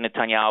thought that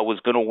Netanyahu was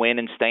going to win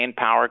and stay in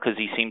power because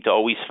he seemed to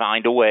always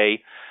find a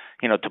way,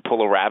 to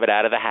pull a rabbit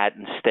out of the hat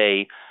and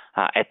stay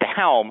at the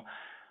helm.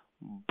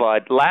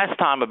 But last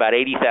time, about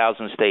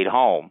 80,000 stayed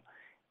home.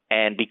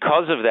 And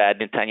because of that,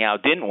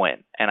 Netanyahu didn't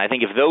win. And I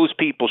think if those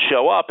people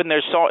show up, and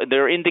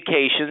there are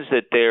indications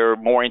that they're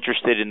more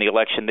interested in the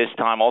election this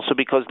time, also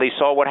because they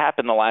saw what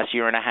happened the last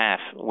year and a half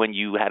when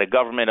you had a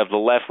government of the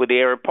left with the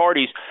Arab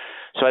parties.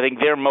 So I think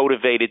they're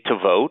motivated to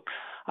vote.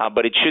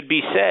 But it should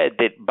be said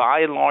that by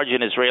and large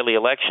in Israeli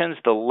elections,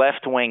 the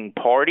left-wing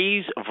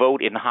parties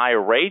vote in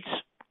higher rates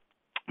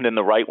than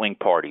the right-wing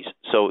parties.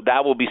 So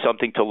that will be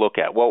something to look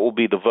at. What will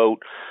be the vote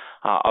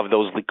of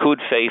those Likud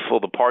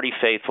faithful, the party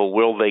faithful?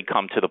 Will they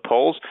come to the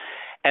polls?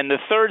 And the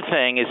third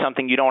thing is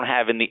something you don't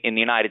have in the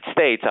United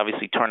States.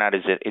 Obviously, turnout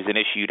is an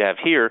issue you'd have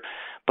here,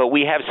 but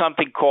we have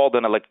something called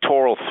an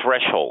electoral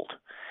threshold.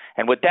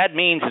 And what that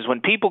means is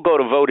when people go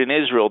to vote in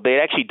Israel, they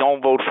actually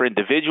don't vote for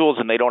individuals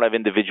and they don't have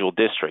individual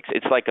districts.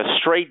 It's like a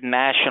straight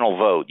national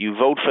vote. You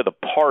vote for the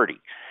party.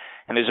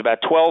 And there's about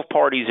 12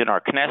 parties in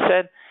our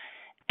Knesset.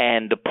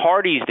 And the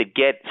parties that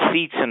get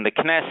seats in the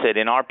Knesset,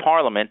 in our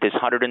parliament, this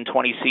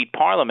 120-seat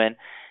parliament,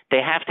 they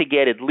have to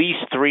get at least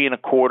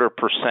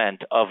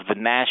 3.25% of the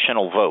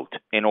national vote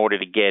in order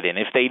to get in.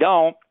 If they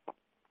don't,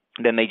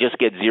 then they just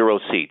get 0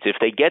 seats. If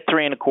they get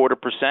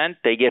 3.25%,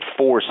 they get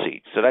 4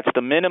 seats. So that's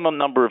the minimum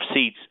number of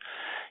seats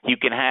you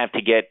can have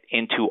to get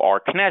into our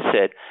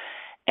Knesset.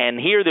 And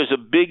here there's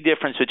a big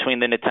difference between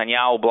the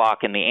Netanyahu bloc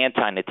and the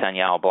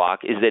anti-Netanyahu bloc,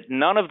 is that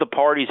none of the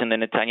parties in the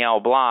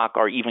Netanyahu bloc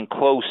are even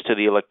close to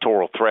the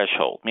electoral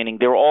threshold, meaning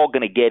they're all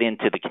going to get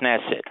into the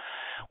Knesset.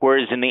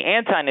 Whereas in the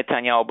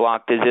anti-Netanyahu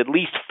bloc, there's at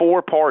least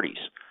 4 parties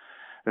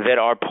that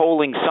are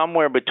polling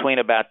somewhere between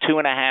about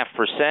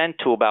 2.5%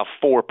 to about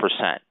 4%.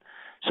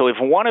 So if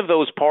one of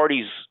those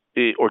parties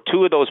or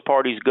 2 of those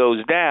parties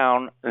goes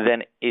down,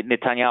 then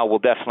Netanyahu will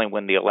definitely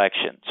win the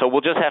election. So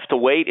we'll just have to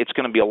wait. It's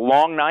going to be a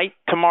long night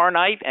tomorrow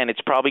night, and it's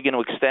probably going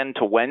to extend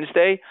to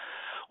Wednesday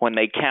when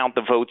they count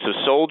the votes of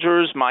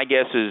soldiers. My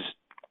guess is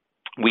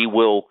we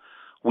will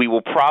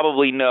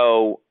probably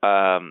know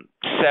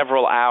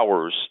several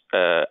hours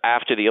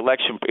after the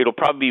election. It'll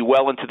probably be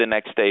well into the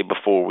next day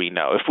before we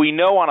know. If we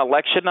know on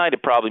election night,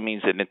 it probably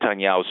means that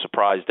Netanyahu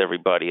surprised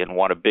everybody and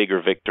won a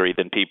bigger victory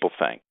than people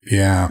think.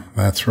 Yeah,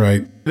 that's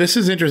right. This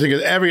is interesting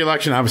because every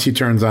election obviously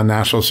turns on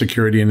national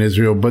security in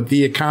Israel, but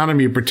the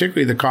economy,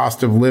 particularly the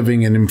cost of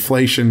living and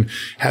inflation,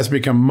 has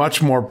become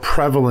much more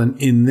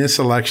prevalent in this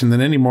election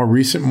than any more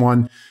recent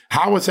one.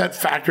 How is that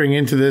factoring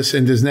into this,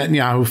 and does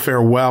Netanyahu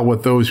fare well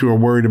with those who are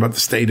worried about the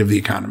state of the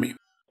economy?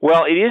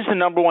 Well, it is the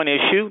number one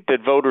issue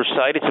that voters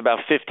cite. It's about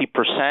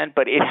 50%,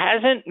 but it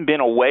hasn't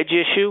been a wedge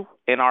issue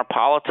in our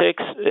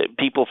politics.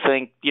 People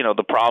think,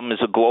 the problem is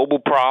a global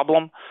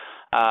problem.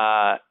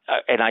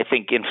 And I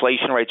think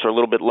inflation rates are a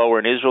little bit lower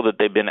in Israel than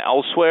they've been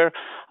elsewhere.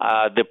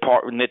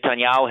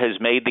 Netanyahu has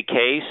made the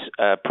case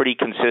pretty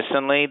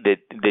consistently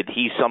that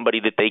he's somebody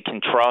that they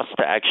can trust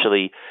to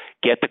actually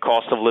get the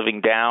cost of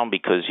living down,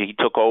 because he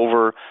took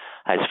over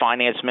as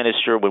finance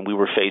minister when we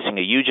were facing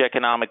a huge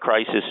economic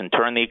crisis and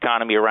turned the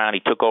economy around. He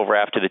took over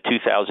after the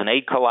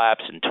 2008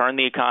 collapse and turned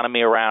the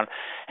economy around.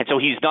 And so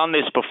he's done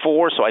this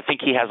before, so I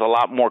think he has a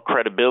lot more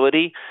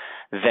credibility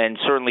than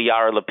certainly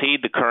Yair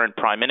Lapid, the current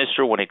prime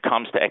minister, when it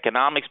comes to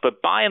economics.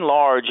 But by and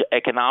large,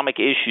 economic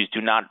issues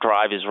do not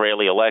drive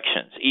Israeli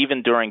elections,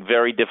 even during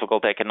very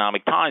difficult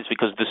economic times,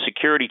 because the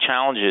security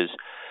challenges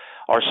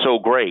are so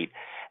great.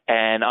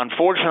 And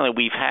unfortunately,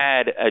 we've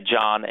had,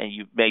 John, and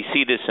you may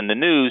see this in the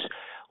news,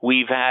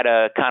 we've had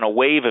a kind of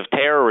wave of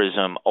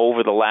terrorism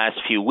over the last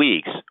few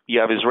weeks.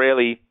 You have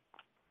Israeli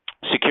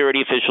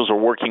security officials are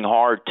working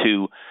hard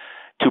to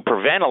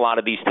prevent a lot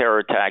of these terror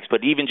attacks.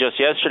 But even just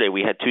yesterday,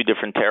 we had 2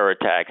 different terror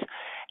attacks.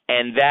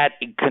 And that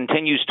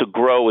continues to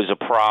grow as a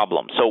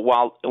problem. So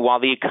while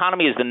the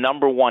economy is the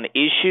number one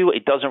issue,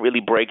 it doesn't really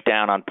break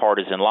down on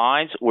partisan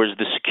lines, whereas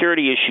the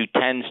security issue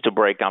tends to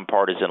break on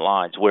partisan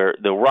lines, where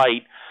the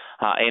right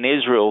in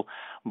Israel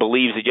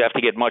believes that you have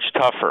to get much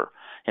tougher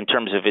in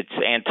terms of its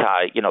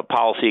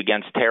policy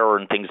against terror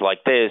and things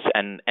like this,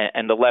 and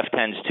the left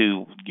tends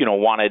to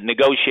want to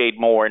negotiate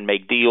more and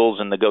make deals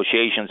and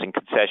negotiations and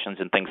concessions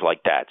and things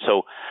like that.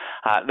 So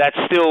that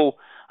still,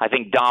 I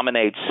think,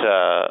 dominates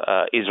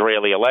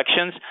Israeli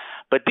elections.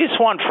 But this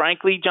one,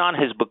 frankly, John,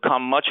 has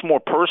become much more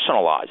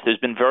personalized. There's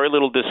been very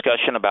little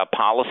discussion about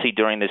policy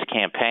during this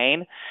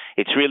campaign.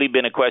 It's really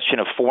been a question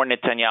of for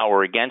Netanyahu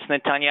or against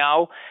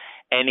Netanyahu.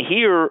 And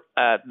here,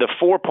 the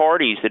 4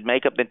 parties that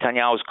make up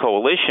Netanyahu's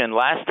coalition,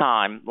 last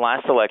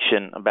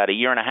election, about a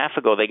year and a half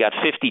ago, they got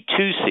 52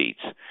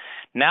 seats.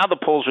 Now the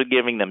polls are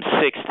giving them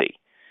 60.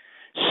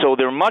 So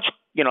they're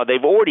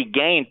they've already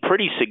gained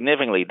pretty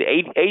significantly. The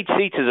 8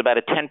 seats is about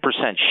a 10%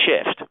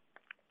 shift.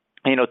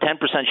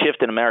 10%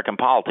 shift in American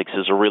politics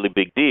is a really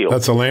big deal.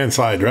 That's a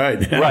landslide, right?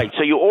 Right.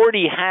 So you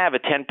already have a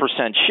 10%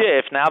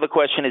 shift. Now the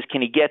question is,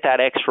 can he get that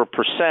extra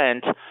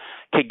percent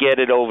to get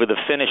it over the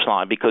finish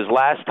line? Because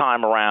last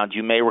time around,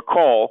 you may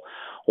recall,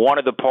 one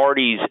of the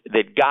parties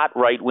that got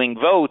right-wing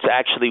votes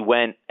actually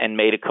went and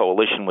made a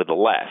coalition with the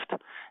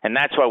left. And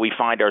that's why we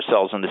find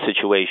ourselves in the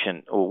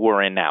situation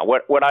we're in now.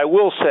 What I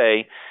will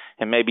say,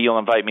 and maybe you'll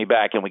invite me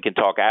back and we can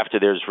talk after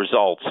there's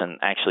results and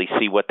actually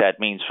see what that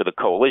means for the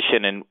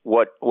coalition and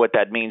what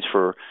that means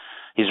for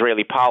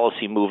Israeli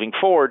policy moving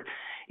forward,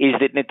 is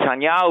that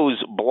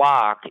Netanyahu's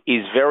bloc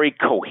is very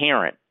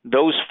coherent.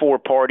 Those four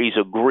parties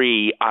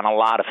agree on a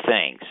lot of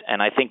things.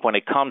 And I think when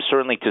it comes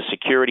certainly to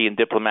security and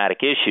diplomatic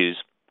issues,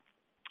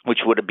 which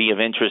would be of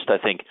interest, I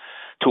think,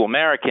 to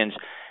Americans,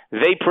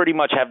 they pretty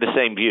much have the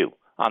same view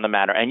on the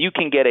matter. And you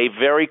can get a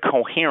very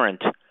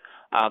coherent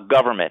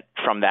government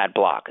from that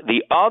bloc.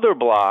 The other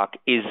bloc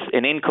is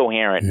an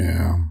incoherent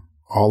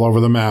all over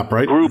the map,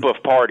 right? Group of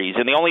parties.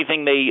 And the only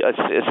thing they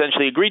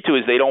essentially agreed to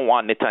is they don't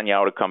want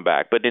Netanyahu to come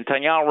back. But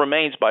Netanyahu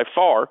remains by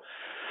far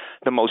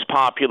the most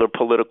popular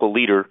political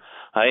leader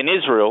in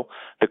Israel.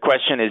 The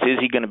question is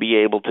he going to be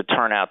able to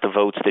turn out the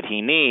votes that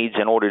he needs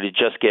in order to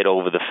just get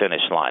over the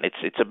finish line?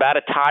 It's about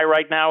a tie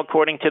right now,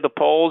 according to the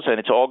polls, and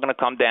it's all going to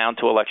come down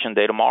to Election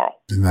Day tomorrow.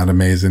 Isn't that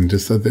amazing?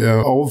 Just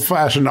the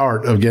old-fashioned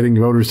art of getting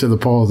voters to the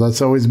polls. That's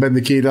always been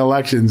the key to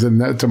elections, and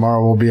that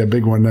tomorrow will be a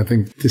big one, I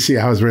think, to see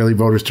how Israeli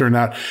voters turn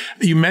out.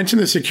 You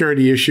mentioned the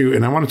security issue,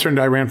 and I want to turn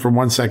to Iran for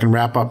 1 second,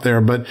 wrap up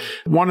there, but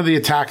one of the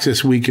attacks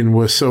this weekend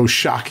was so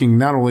shocking,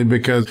 not only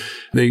because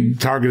they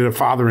targeted a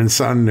father and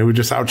son who were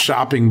just out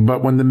shopping,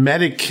 but when the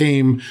medic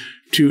came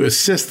to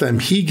assist them,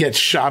 he gets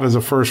shot as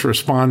a first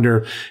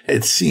responder.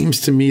 It seems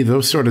to me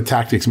those sort of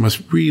tactics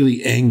must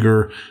really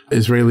anger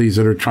Israelis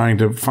that are trying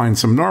to find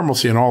some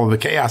normalcy in all of the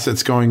chaos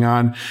that's going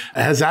on.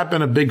 Has that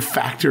been a big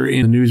factor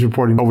in the news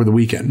reporting over the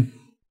weekend?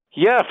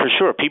 Yeah, for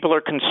sure. People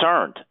are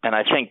concerned. And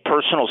I think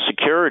personal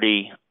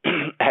security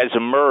has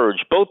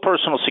emerged, both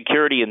personal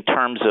security in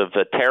terms of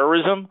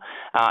terrorism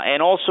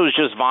and also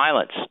just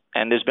violence.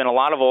 And there's been a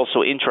lot of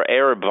also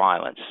intra-Arab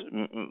violence,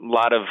 a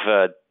lot of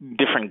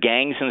different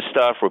gangs and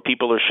stuff where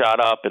people are shot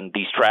up, and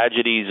these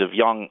tragedies of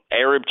young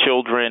Arab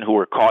children who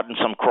are caught in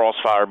some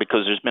crossfire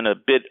because there's been a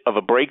bit of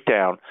a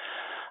breakdown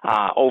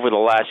over the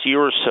last year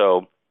or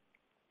so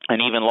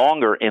and even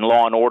longer in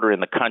law and order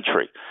in the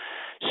country.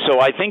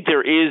 So I think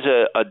there is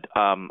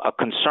a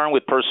concern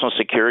with personal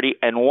security,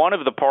 and one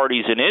of the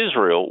parties in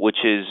Israel, which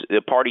is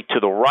the party to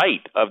the right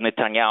of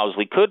Netanyahu's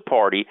Likud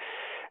party,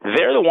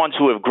 they're the ones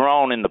who have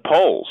grown in the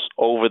polls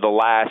over the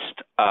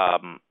last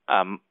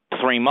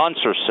 3 months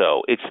or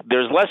so.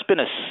 There's less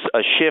been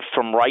a shift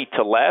from right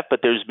to left,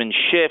 but there's been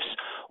shifts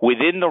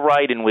within the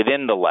right and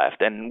within the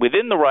left. And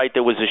within the right,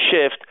 there was a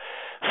shift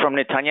from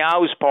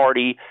Netanyahu's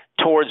party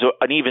towards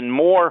an even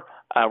more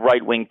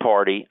right-wing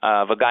party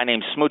of a guy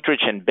named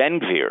Smotrich and Ben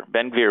Gvir.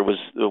 Ben Gvir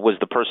was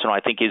the person who I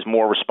think is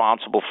more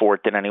responsible for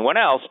it than anyone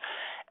else.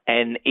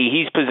 And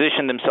he's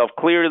positioned himself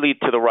clearly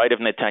to the right of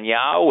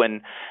Netanyahu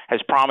and has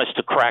promised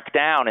to crack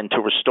down and to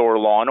restore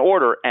law and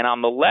order. And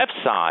on the left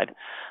side,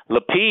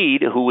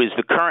 Lapid, who is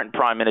the current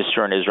prime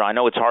minister in Israel, I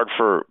know it's hard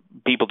for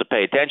people to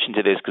pay attention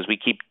to this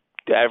because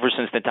ever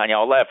since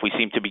Netanyahu left, we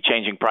seem to be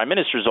changing prime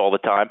ministers all the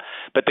time.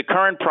 But the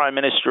current prime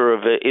minister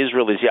of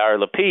Israel is Yair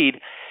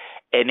Lapid,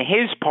 and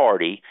his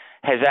party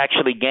has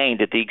actually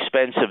gained at the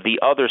expense of the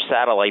other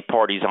satellite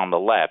parties on the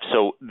left.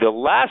 So the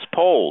last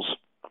polls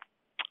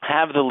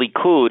have the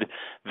Likud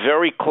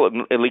very close.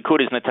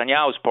 Likud is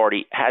Netanyahu's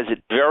party, has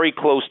it very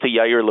close to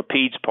Yair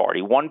Lapid's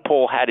party. One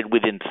poll had it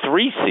within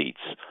 3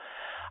 seats.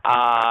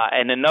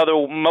 And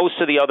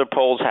most of the other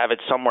polls have it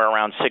somewhere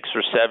around 6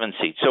 or 7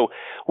 seats. So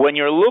when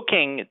you're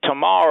looking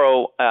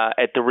tomorrow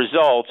at the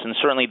results, and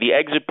certainly the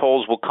exit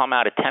polls will come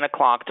out at 10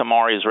 o'clock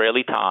tomorrow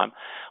Israeli time,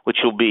 which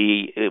will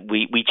be,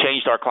 we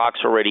changed our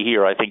clocks already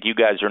here. I think you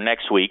guys are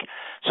next week.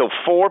 So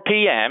 4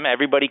 p.m.,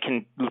 everybody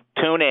can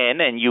tune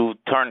in and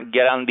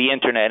get on the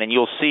internet and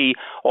you'll see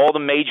all the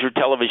major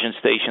television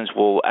stations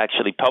will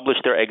actually publish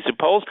their exit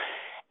polls.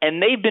 And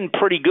they've been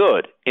pretty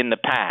good in the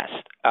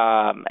past,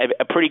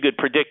 a pretty good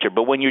predictor.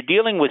 But when you're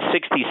dealing with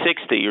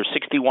 60-60 or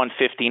 61-59,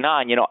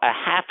 a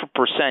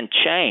 0.5%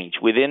 change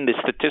within the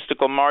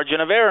statistical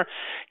margin of error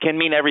can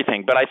mean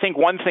everything. But I think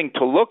one thing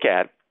to look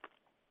at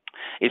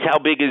is how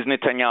big is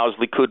Netanyahu's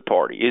Likud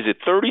party? Is it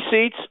 30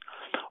 seats?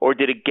 Or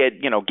did it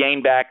get,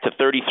 gain back to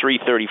 33,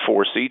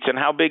 34 seats? And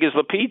how big is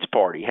Lapid's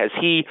party? Has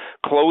he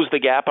closed the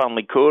gap on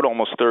Likud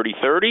almost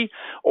 30-30?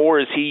 Or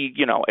is he,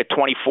 at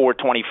 24,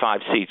 25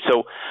 seats?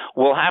 So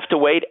we'll have to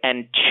wait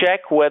and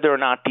check whether or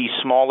not these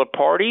smaller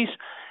parties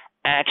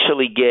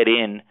actually get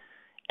in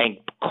and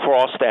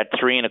cross that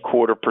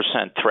 3.25%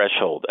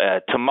 threshold.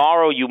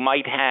 Tomorrow you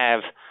might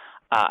have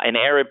an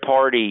Arab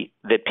party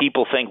that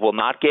people think will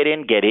not get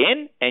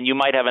in, and you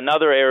might have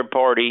another Arab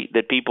party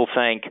that people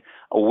think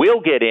will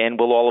get in,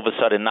 will all of a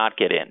sudden not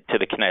get in to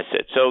the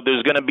Knesset. So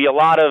there's going to be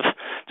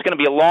it's going to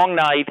be a long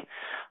night,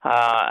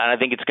 and I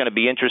think it's going to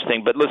be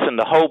interesting. But listen,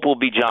 the hope will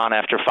be, John,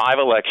 after 5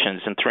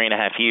 elections in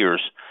 3.5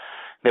 years,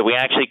 that we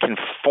actually can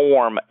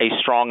form a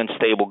strong and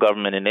stable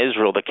government in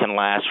Israel that can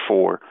last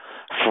for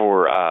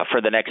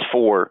the next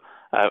 4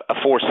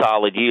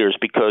 solid years,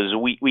 because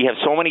we have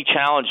so many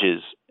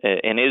challenges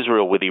in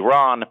Israel with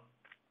Iran,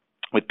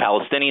 with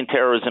Palestinian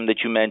terrorism that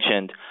you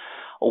mentioned,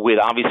 with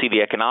obviously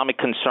the economic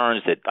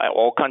concerns that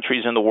all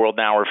countries in the world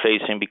now are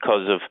facing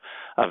because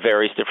of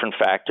various different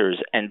factors.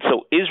 And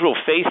so Israel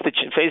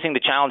facing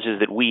the challenges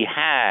that we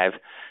have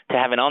to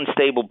have an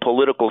unstable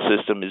political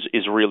system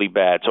is really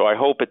bad. So I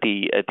hope at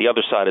the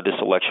other side of this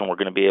election we're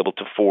going to be able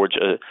to forge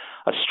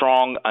a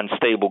strong,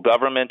 unstable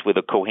government with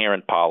a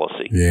coherent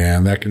policy. Yeah,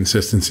 and that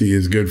consistency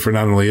is good for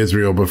not only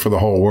Israel, but for the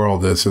whole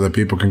world, so that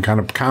people can kind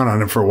of count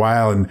on it for a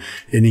while and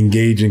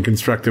engage in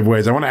constructive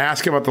ways. I want to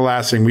ask you about the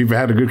last thing. We've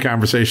had a good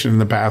conversation in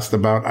the past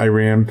about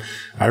Iran.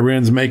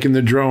 Iran's making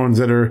the drones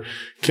that are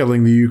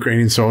killing the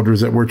Ukrainian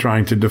soldiers that we're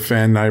trying to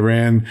defend.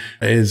 Iran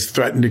is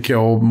threatened to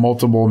kill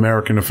multiple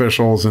American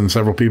officials, and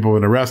several people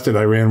have been arrested.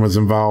 Iran was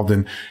involved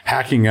in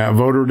hacking a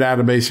voter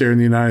database here in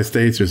the United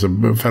States. There's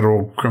a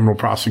federal criminal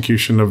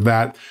prosecution of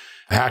that,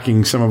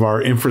 hacking some of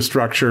our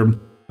infrastructure.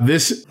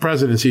 This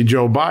presidency,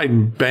 Joe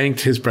Biden,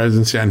 banked his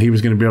presidency on he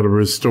was going to be able to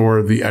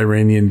restore the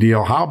Iranian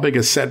deal. How big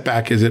a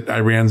setback is it,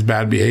 Iran's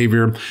bad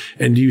behavior?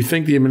 And do you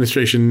think the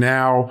administration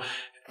now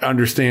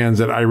understands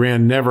that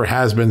Iran never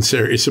has been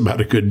serious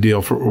about a good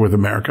deal with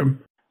America?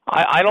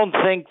 I don't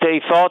think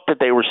they thought that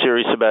they were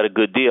serious about a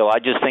good deal. I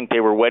just think they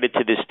were wedded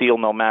to this deal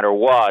no matter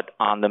what,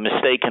 on the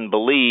mistaken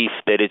belief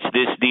that it's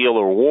this deal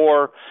or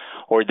war,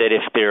 or that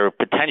if there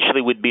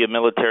potentially would be a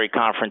military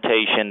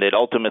confrontation, that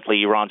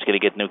ultimately Iran's going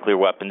to get nuclear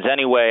weapons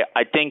anyway.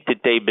 I think that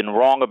they've been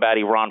wrong about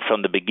Iran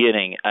from the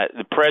beginning.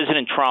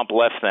 President Trump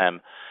left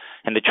them,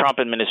 and the Trump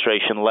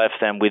administration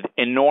left them with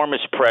enormous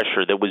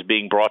pressure that was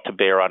being brought to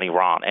bear on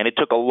Iran. And it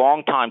took a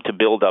long time to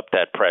build up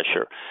that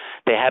pressure.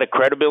 They had a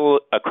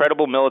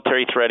credible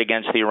military threat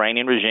against the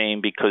Iranian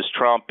regime because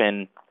Trump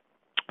in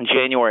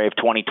January of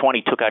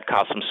 2020 took out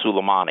Qasem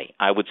Soleimani.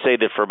 I would say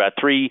that for about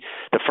the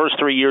first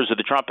 3 years of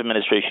the Trump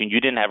administration,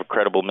 you didn't have a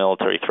credible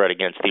military threat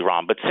against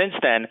Iran. But since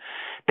then,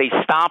 they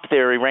stopped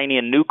their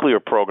Iranian nuclear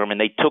program, and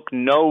they took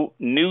no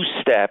new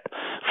step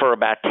for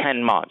about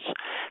 10 months.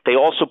 They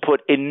also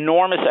put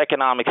enormous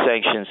economic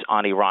sanctions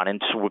on Iran,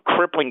 and so were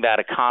crippling that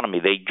economy.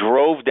 They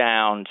drove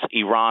down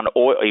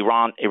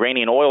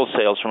Iranian oil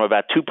sales from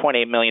about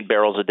 2.8 million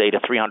barrels a day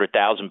to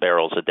 300,000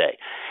 barrels a day.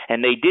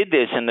 And they did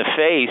this in the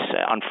face,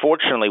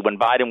 unfortunately, when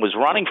Biden was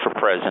running for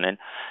president.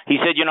 He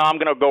said, I'm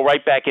going to go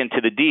right back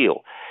into the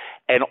deal.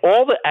 And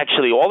all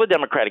the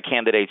Democratic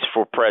candidates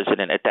for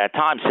president at that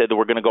time said that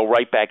we're going to go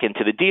right back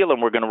into the deal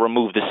and we're going to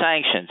remove the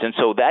sanctions. And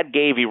so that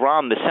gave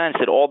Iran the sense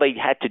that all they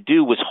had to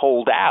do was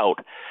hold out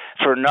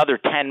for another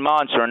 10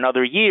 months or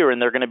another year,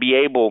 and they're going to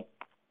be able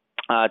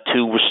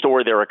to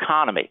restore their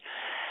economy.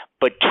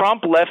 But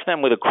Trump left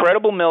them with a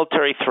credible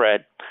military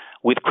threat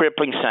with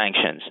crippling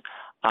sanctions.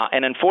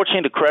 And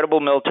unfortunately, the credible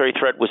military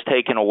threat was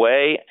taken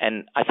away.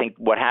 And I think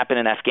what happened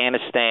in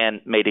Afghanistan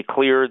made it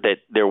clear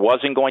that there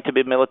wasn't going to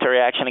be military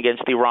action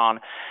against Iran.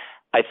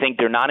 I think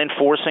they're not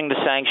enforcing the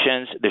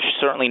sanctions. They're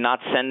certainly not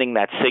sending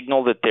that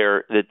signal that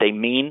they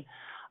mean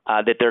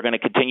that they're going to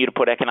continue to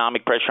put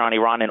economic pressure on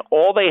Iran. And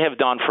all they have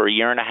done for a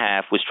year and a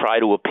half was try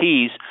to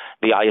appease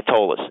the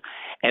Ayatollahs.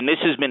 And this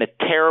has been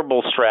a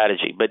terrible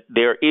strategy, but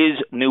there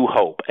is new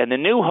hope. And the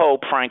new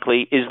hope,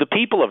 frankly, is the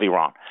people of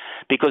Iran,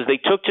 because they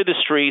took to the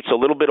streets a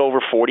little bit over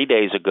 40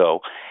 days ago,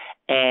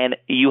 and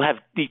you have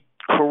the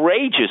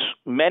courageous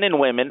men and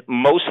women,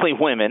 mostly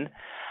women,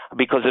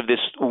 because of this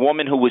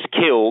woman who was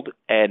killed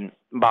and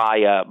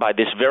by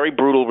this very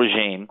brutal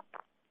regime.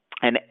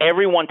 And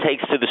everyone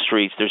takes to the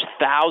streets. There's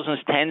thousands,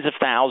 tens of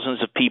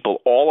thousands of people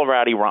all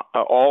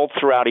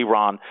throughout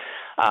Iran,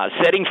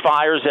 setting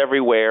fires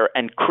everywhere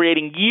and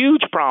creating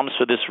huge problems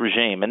for this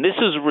regime. And this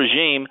is a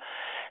regime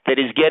that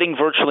is getting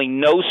virtually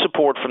no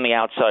support from the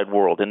outside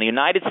world. And the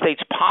United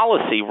States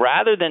policy,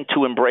 rather than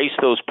to embrace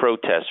those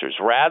protesters,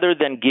 rather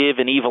than give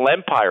an evil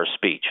empire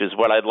speech, is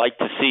what I'd like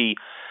to see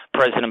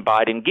President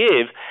Biden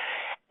give,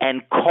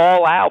 and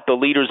call out the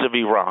leaders of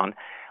Iran,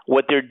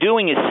 what they're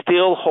doing is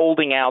still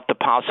holding out the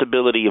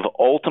possibility of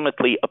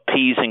ultimately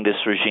appeasing this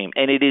regime.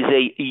 And it is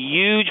a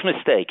huge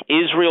mistake.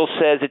 Israel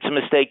says it's a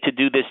mistake to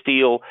do this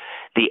deal.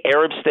 The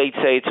Arab states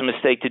say it's a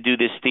mistake to do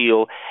this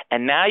deal.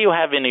 And now you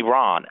have in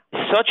Iran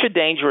such a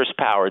dangerous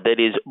power that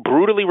is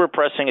brutally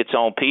repressing its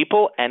own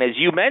people. And as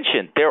you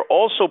mentioned, they're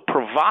also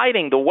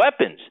providing the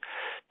weapons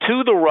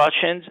to the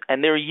Russians,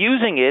 and they're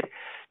using it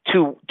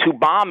to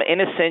bomb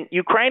innocent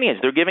Ukrainians.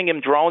 They're giving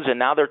them drones, and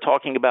now they're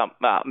talking about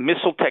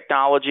missile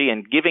technology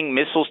and giving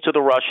missiles to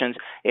the Russians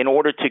in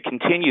order to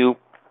continue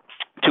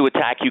to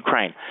attack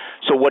Ukraine.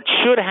 So what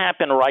should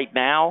happen right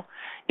now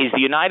is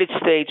the United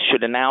States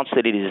should announce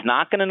that it is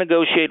not going to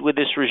negotiate with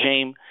this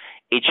regime.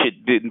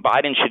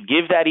 Biden should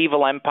give that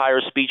evil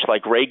empire speech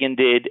like Reagan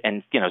did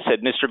and,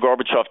 said, Mr.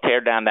 Gorbachev,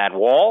 tear down that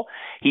wall.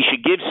 He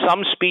should give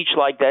some speech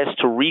like this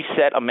to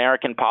reset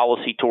American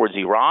policy towards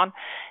Iran.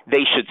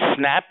 They should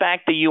snap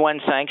back the UN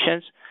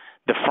sanctions.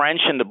 The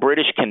French and the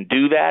British can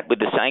do that with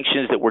the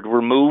sanctions that were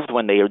removed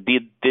when they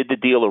did the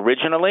deal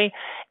originally,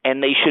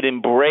 and they should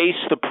embrace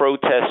the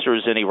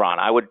protesters in Iran.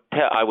 I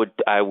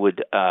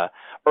would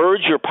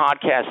urge your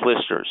podcast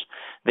listeners.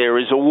 There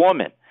is a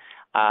woman.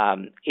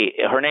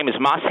 Her name is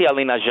Masih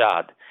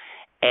Alinejad,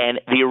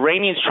 And the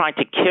Iranians trying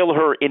to kill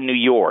her in New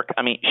York.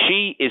 I mean,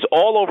 she is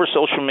all over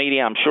social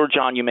media. I'm sure,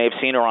 John, you may have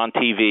seen her on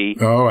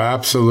TV. Oh,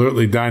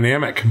 absolutely.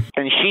 Dynamic.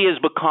 And she has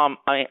become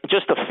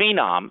just a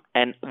phenom.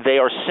 And they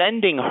are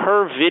sending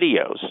her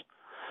videos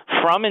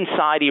from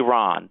inside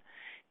Iran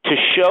to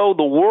show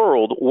the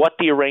world what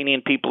the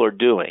Iranian people are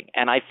doing.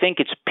 And I think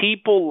it's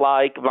people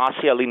like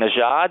Masih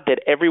Alinejad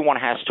that everyone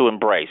has to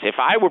embrace. If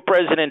I were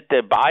President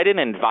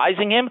Biden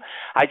advising him,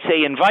 I'd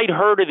say invite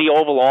her to the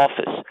Oval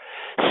Office.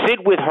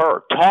 Sit with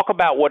her. Talk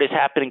about what is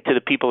happening to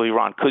the people of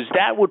Iran, because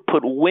that would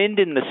put wind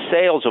in the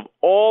sails of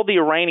all the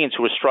Iranians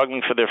who are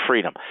struggling for their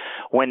freedom.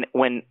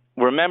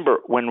 Remember,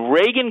 when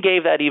Reagan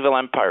gave that evil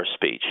empire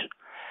speech,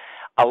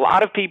 a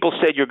lot of people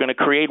said you're going to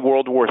create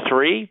World War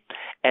III,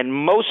 and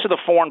most of the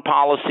foreign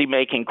policy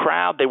making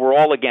crowd, they were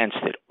all against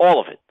it, all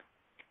of it.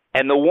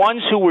 And the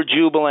ones who were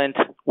jubilant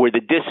were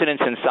the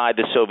dissidents inside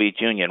the Soviet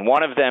Union.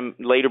 One of them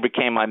later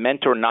became my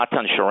mentor,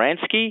 Natan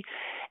Sharansky,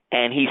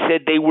 and he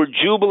said they were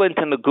jubilant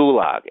in the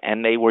Gulag,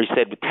 and they were, he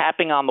said,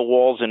 tapping on the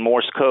walls in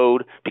Morse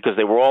code because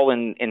they were all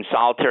in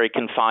solitary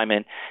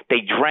confinement. They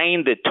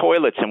drained the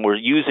toilets and were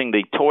using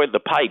the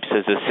pipes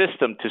as a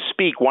system to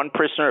speak one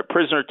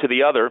prisoner to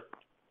the other,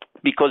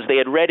 because they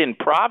had read in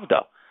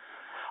Pravda,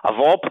 of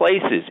all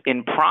places,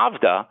 in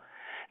Pravda,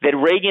 that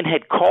Reagan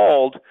had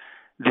called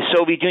the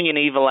Soviet Union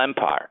an evil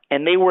empire.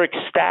 And they were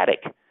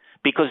ecstatic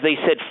because they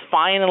said,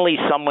 finally,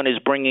 someone is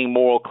bringing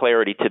moral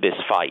clarity to this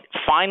fight.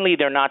 Finally,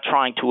 they're not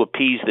trying to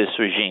appease this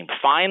regime.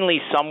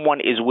 Finally,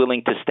 someone is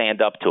willing to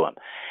stand up to him.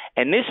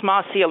 And this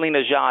Masih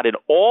Alinejad and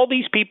all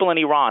these people in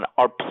Iran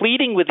are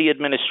pleading with the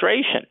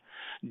administration,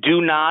 do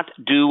not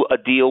do a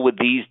deal with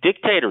these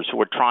dictators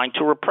who are trying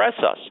to repress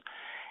us.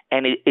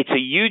 And it's a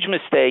huge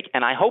mistake,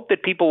 and I hope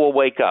that people will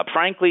wake up.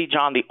 Frankly,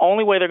 John, the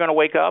only way they're going to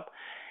wake up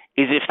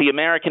is if the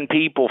American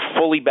people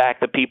fully back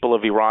the people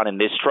of Iran in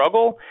this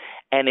struggle,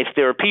 and if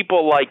there are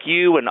people like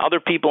you and other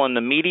people in the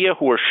media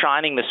who are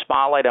shining the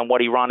spotlight on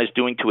what Iran is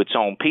doing to its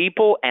own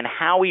people and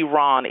how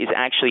Iran is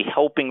actually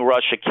helping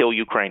Russia kill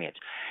Ukrainians.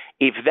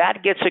 If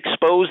that gets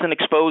exposed and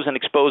exposed and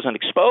exposed and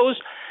exposed,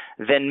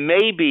 then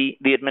maybe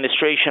the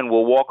administration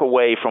will walk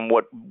away from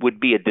what would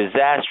be a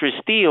disastrous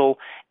deal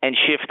and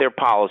shift their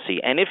policy.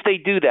 And if they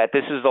do that,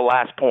 this is the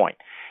last point.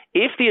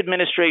 If the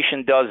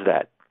administration does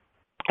that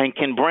and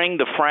can bring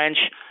the French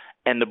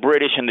and the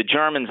British and the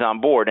Germans on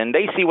board, and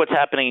they see what's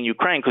happening in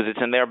Ukraine because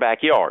it's in their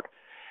backyard,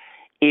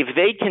 if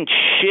they can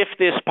shift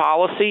this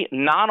policy,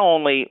 not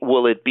only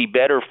will it be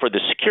better for the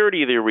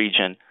security of the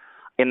region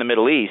in the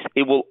Middle East,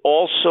 it will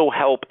also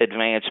help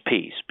advance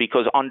peace,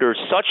 because under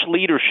such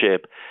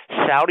leadership,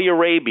 Saudi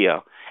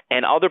Arabia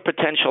and other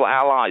potential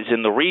allies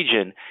in the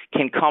region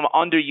can come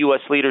under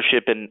U.S.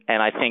 leadership and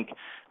I think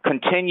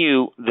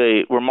continue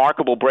the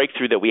remarkable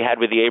breakthrough that we had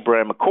with the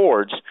Abraham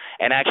Accords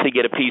and actually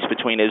get a peace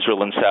between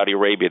Israel and Saudi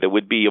Arabia that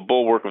would be a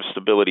bulwark of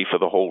stability for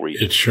the whole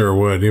region. It sure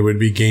would. It would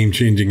be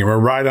game-changing. And we're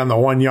right on the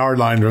 1 yard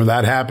line from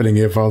that happening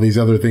if all these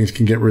other things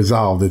can get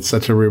resolved. It's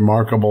such a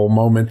remarkable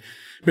moment.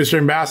 Mr.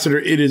 Ambassador,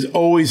 it is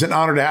always an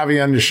honor to have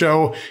you on the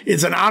show.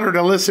 It's an honor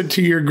to listen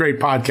to your great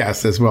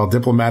podcast as well,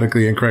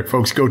 Diplomatically Incorrect.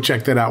 Folks, go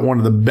check that out. One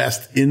of the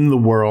best in the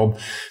world.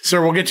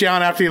 Sir, we'll get you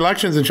on after the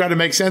elections and try to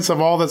make sense of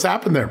all that's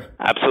happened there.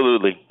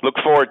 Absolutely. Look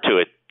forward to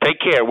it. Take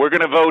care. We're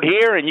going to vote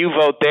here and you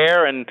vote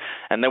there, and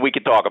then we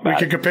can talk about it.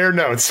 We can compare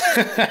notes.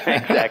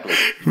 Exactly.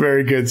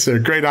 Very good, sir.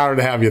 Great honor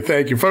to have you.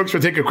 Thank you. Folks,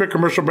 we'll take a quick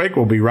commercial break.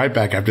 We'll be right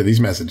back after these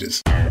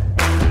messages.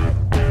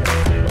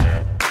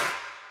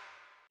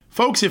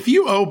 Folks, if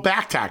you owe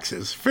back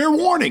taxes, fair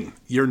warning,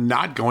 you're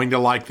not going to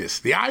like this.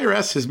 The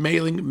IRS is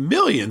mailing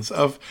millions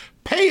of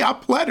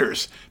pay-up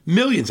letters.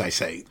 Millions, I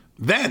say.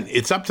 Then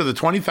it's up to the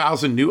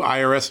 20,000 new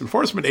IRS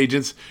enforcement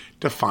agents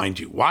to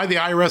find you. Why the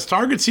IRS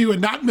targets you and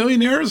not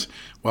millionaires?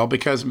 Well,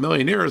 because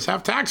millionaires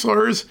have tax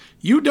lawyers.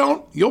 You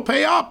don't. You'll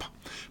pay up.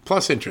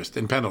 Plus interest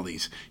and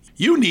penalties.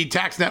 You need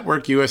Tax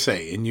Network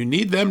USA, and you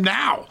need them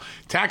now.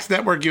 Tax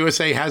Network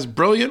USA has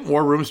brilliant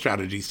war room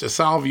strategies to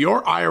solve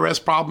your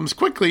IRS problems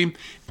quickly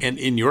and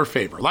in your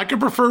favor. Like a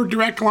preferred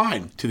direct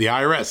line to the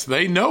IRS.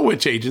 They know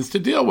which agents to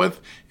deal with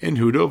and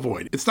who to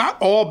avoid. It's not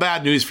all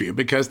bad news for you,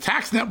 because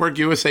Tax Network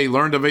USA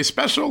learned of a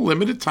special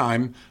limited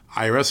time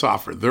IRS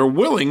offer. They're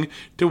willing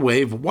to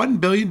waive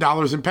 $1 billion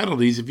in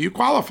penalties if you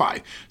qualify.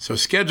 So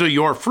schedule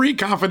your free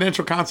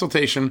confidential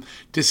consultation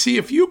to see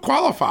if you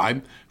qualify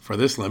for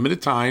this limited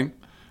time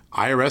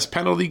IRS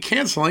penalty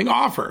canceling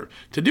offer.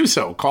 To do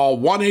so, call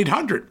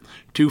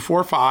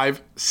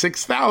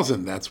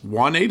 1-800-245-6000. That's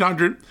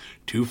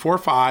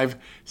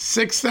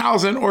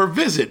 1-800-245-6000, or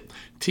visit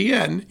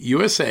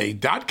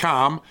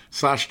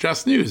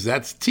tnusa.com/justnews.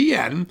 That's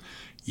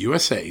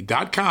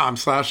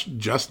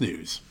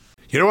tnusa.com/justnews.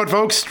 You know what,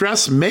 folks?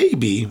 Stress may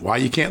be why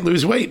you can't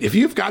lose weight. If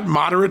you've got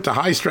moderate to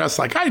high stress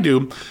like I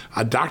do,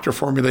 a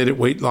doctor-formulated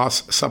weight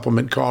loss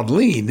supplement called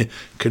Lean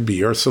could be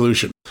your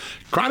solution.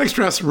 Chronic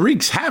stress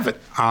wreaks havoc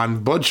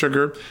on blood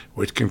sugar,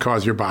 which can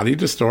cause your body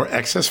to store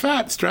excess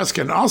fat. Stress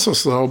can also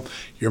slow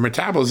your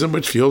metabolism,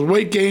 which fuels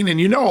weight gain.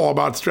 And you know all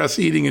about stress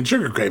eating and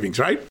sugar cravings,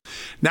 right?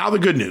 Now the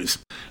good news.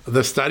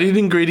 The studied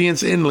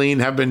ingredients in lean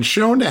have been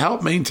shown to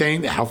help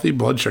maintain healthy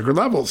blood sugar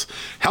levels,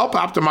 help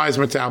optimize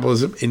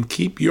metabolism, and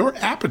keep your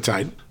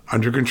appetite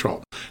under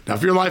control. Now,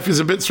 if your life is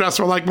a bit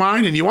stressful like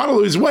mine and you want to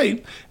lose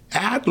weight,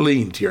 add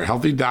lean to your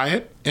healthy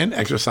diet and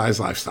exercise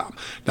lifestyle.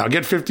 Now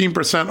get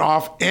 15%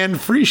 off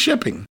and free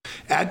shipping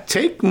at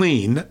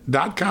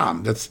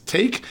takelean.com. That's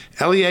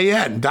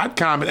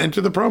takelean.com and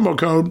enter the promo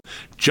code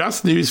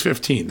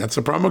JustNews15. That's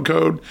the promo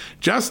code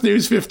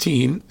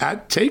JustNews15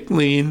 at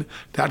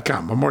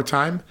takelean.com. One more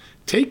time,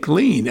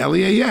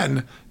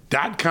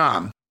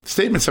 takelean.com.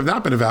 Statements have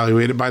not been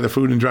evaluated by the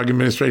Food and Drug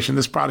Administration.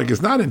 This product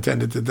is not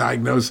intended to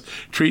diagnose,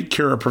 treat,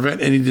 cure, or prevent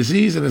any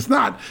disease, and it's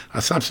not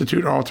a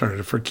substitute or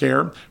alternative for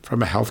care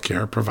from a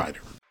healthcare provider.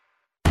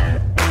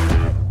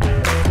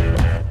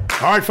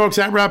 All right, folks,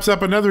 that wraps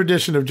up another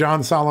edition of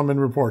John Solomon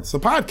Reports, the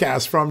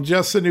podcast from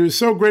Just the News.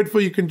 So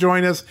grateful you can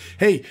join us.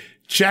 Hey,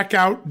 check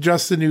out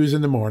Just the News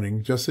in the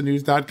morning,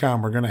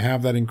 justthenews.com. We're going to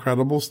have that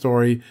incredible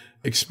story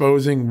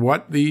exposing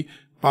what the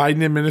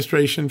Biden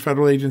administration,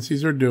 federal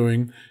agencies are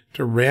doing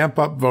to ramp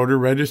up voter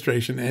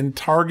registration and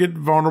target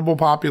vulnerable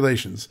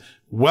populations,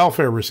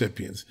 welfare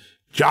recipients,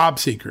 job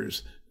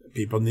seekers,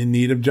 people in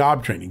need of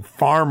job training,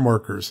 farm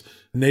workers,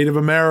 Native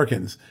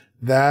Americans.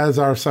 Those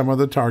are some of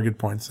the target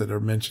points that are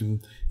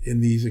mentioned in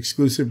these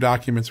exclusive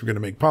documents we're going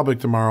to make public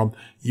tomorrow.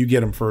 You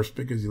get them first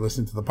because you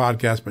listen to the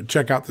podcast, but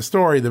check out the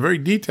story, the very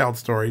detailed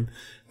story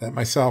that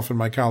myself and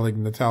my colleague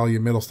Natalia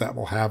Middlestat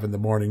will have in the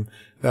morning.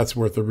 That's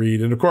worth a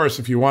read. And of course,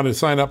 if you want to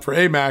sign up for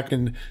AMAC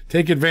and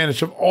take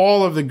advantage of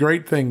all of the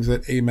great things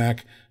that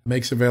AMAC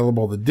makes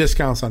available, the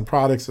discounts on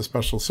products, the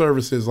special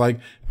services like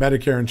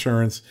Medicare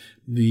insurance,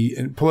 the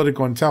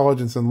political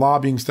intelligence and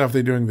lobbying stuff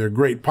they're doing, their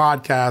great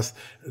podcasts,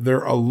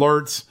 their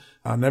alerts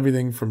on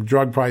everything from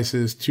drug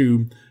prices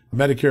to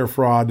Medicare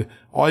fraud.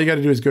 All you got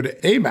to do is go to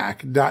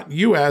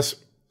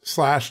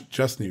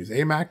amac.us/justnews,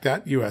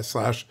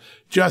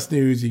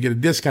 amac.us/justnews. You get a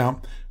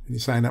discount when you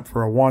sign up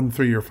for a 1,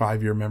 3, or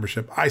 5-year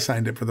membership. I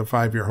signed up for the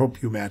 5-year.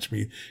 Hope you match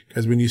me,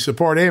 because when you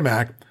support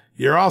AMAC,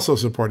 you're also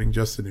supporting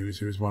Just the News,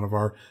 who is one of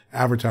our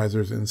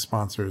advertisers and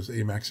sponsors.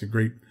 AMAC's a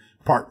great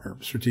partner,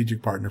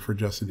 strategic partner for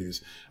Just the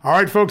News. All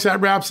right, folks, that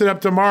wraps it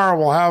up. Tomorrow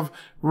we'll have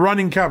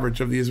running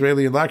coverage of the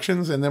Israeli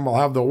elections, and then we'll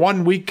have the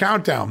 1-week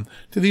countdown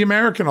to the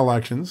American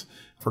elections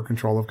for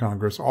control of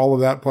Congress. All of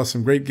that, plus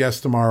some great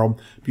guests tomorrow.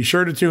 Be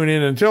sure to tune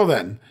in. Until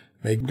then,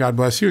 may God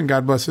bless you and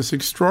God bless this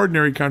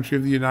extraordinary country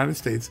of the United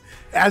States.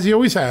 As he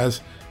always has,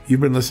 you've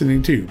been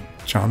listening to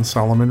John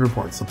Solomon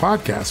Reports, the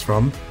podcast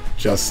from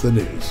Just the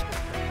News.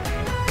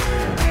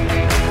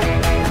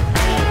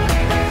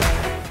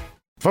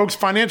 Folks,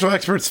 financial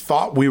experts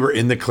thought we were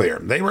in the clear.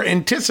 They were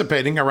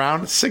anticipating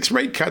around 6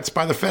 rate cuts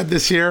by the Fed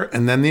this year,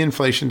 and then the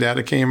inflation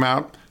data came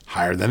out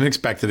higher than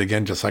expected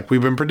again, just like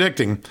we've been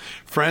predicting.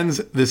 Friends,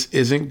 this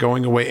isn't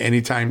going away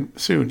anytime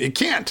soon. It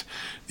can't.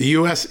 The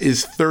U.S.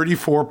 is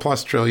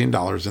 $34+ trillion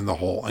in the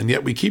hole, and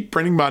yet we keep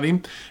printing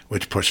money,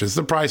 which pushes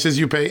the prices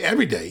you pay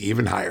every day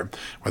even higher,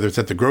 whether it's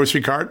at the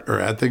grocery cart or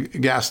at the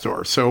gas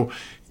store. So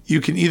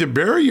you can either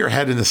bury your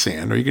head in the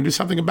sand or you can do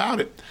something about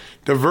it.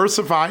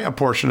 Diversify a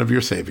portion of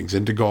your savings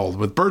into gold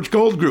with Birch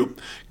Gold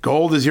Group.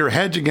 Gold is your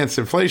hedge against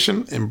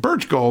inflation, and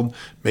Birch Gold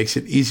makes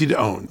it easy to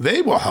own.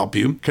 They will help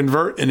you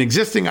convert an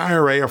existing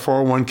IRA or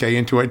 401k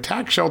into a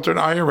tax-sheltered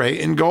IRA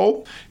in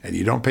gold, and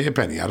you don't pay a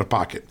penny out of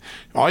pocket.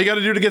 All you got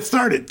to do to get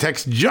started,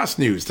 text Just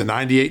News to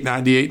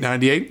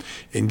 989898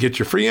 and get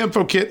your free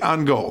info kit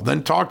on gold.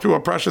 Then talk to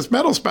a precious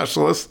metal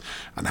specialist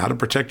on how to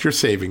protect your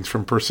savings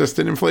from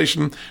persistent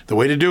inflation. The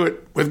way to do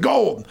it with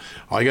gold.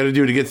 All you got to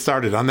do to get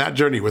started on that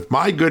journey with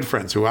my good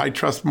friends who I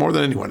trust more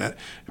than anyone at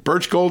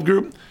Birch Gold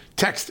Group,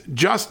 text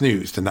Just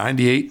News to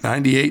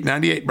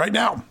 989898 right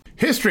now.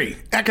 History,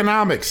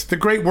 economics, the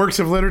great works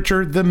of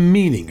literature, the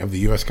meaning of the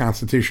U.S.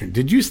 Constitution.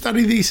 Did you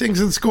study these things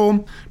in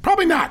school?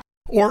 Probably not.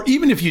 Or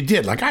even if you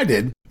did, like I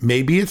did,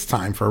 maybe it's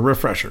time for a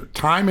refresher.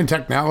 Time and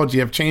technology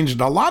have changed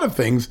a lot of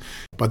things,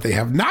 but they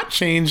have not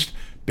changed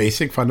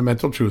basic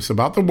fundamental truths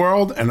about the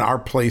world and our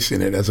place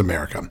in it as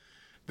America.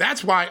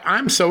 That's why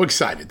I'm so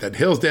excited that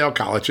Hillsdale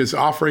College is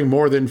offering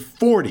more than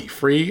 40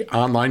 free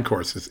online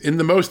courses in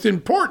the most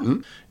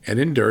important and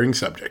enduring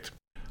subject.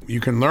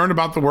 You can learn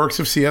about the works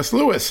of C.S.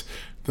 Lewis,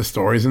 the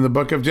stories in the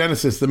book of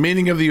Genesis, the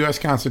meaning of the U.S.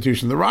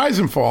 Constitution, the rise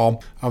and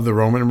fall of the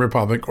Roman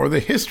Republic, or the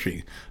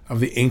history of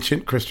the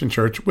ancient Christian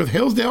church with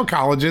Hillsdale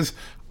College's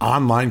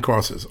online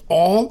courses,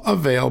 all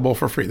available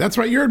for free. That's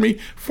right, you heard me,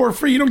 for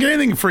free. You don't get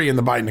anything free in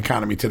the Biden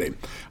economy today.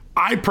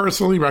 I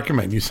personally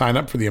recommend you sign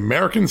up for the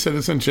American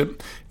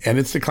Citizenship and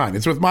its Decline.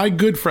 It's with my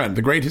good friend,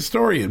 the great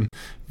historian,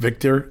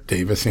 Victor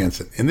Davis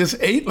Hanson. In this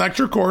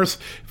 8-lecture course,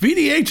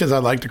 VDH, as I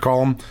like to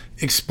call him,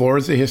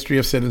 explores the history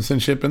of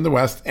citizenship in the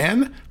West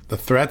and the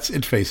threats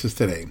it faces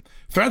today.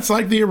 Threats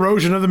like the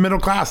erosion of the middle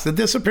class, the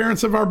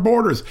disappearance of our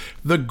borders,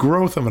 the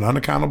growth of an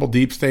unaccountable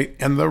deep state,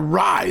 and the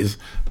rise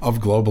of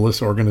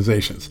globalist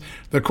organizations.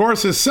 The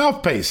course is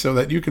self-paced so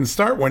that you can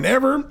start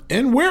whenever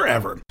and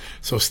wherever.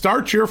 So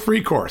start your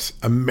free course,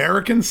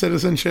 American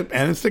Citizenship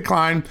and Its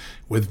Decline,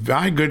 with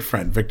my good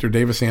friend Victor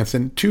Davis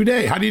Hanson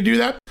today. How do you do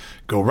that?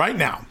 Go right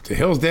now to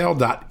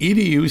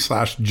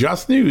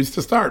hillsdale.edu/justnews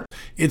to start.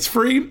 It's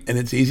free and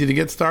it's easy to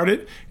get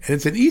started, and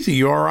it's an easy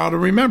URL to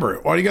remember.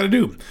 All you got to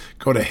do,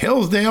 go to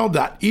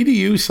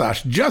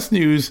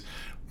hillsdale.edu/justnews.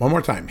 One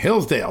more time,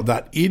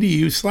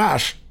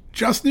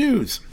 hillsdale.edu/justnews.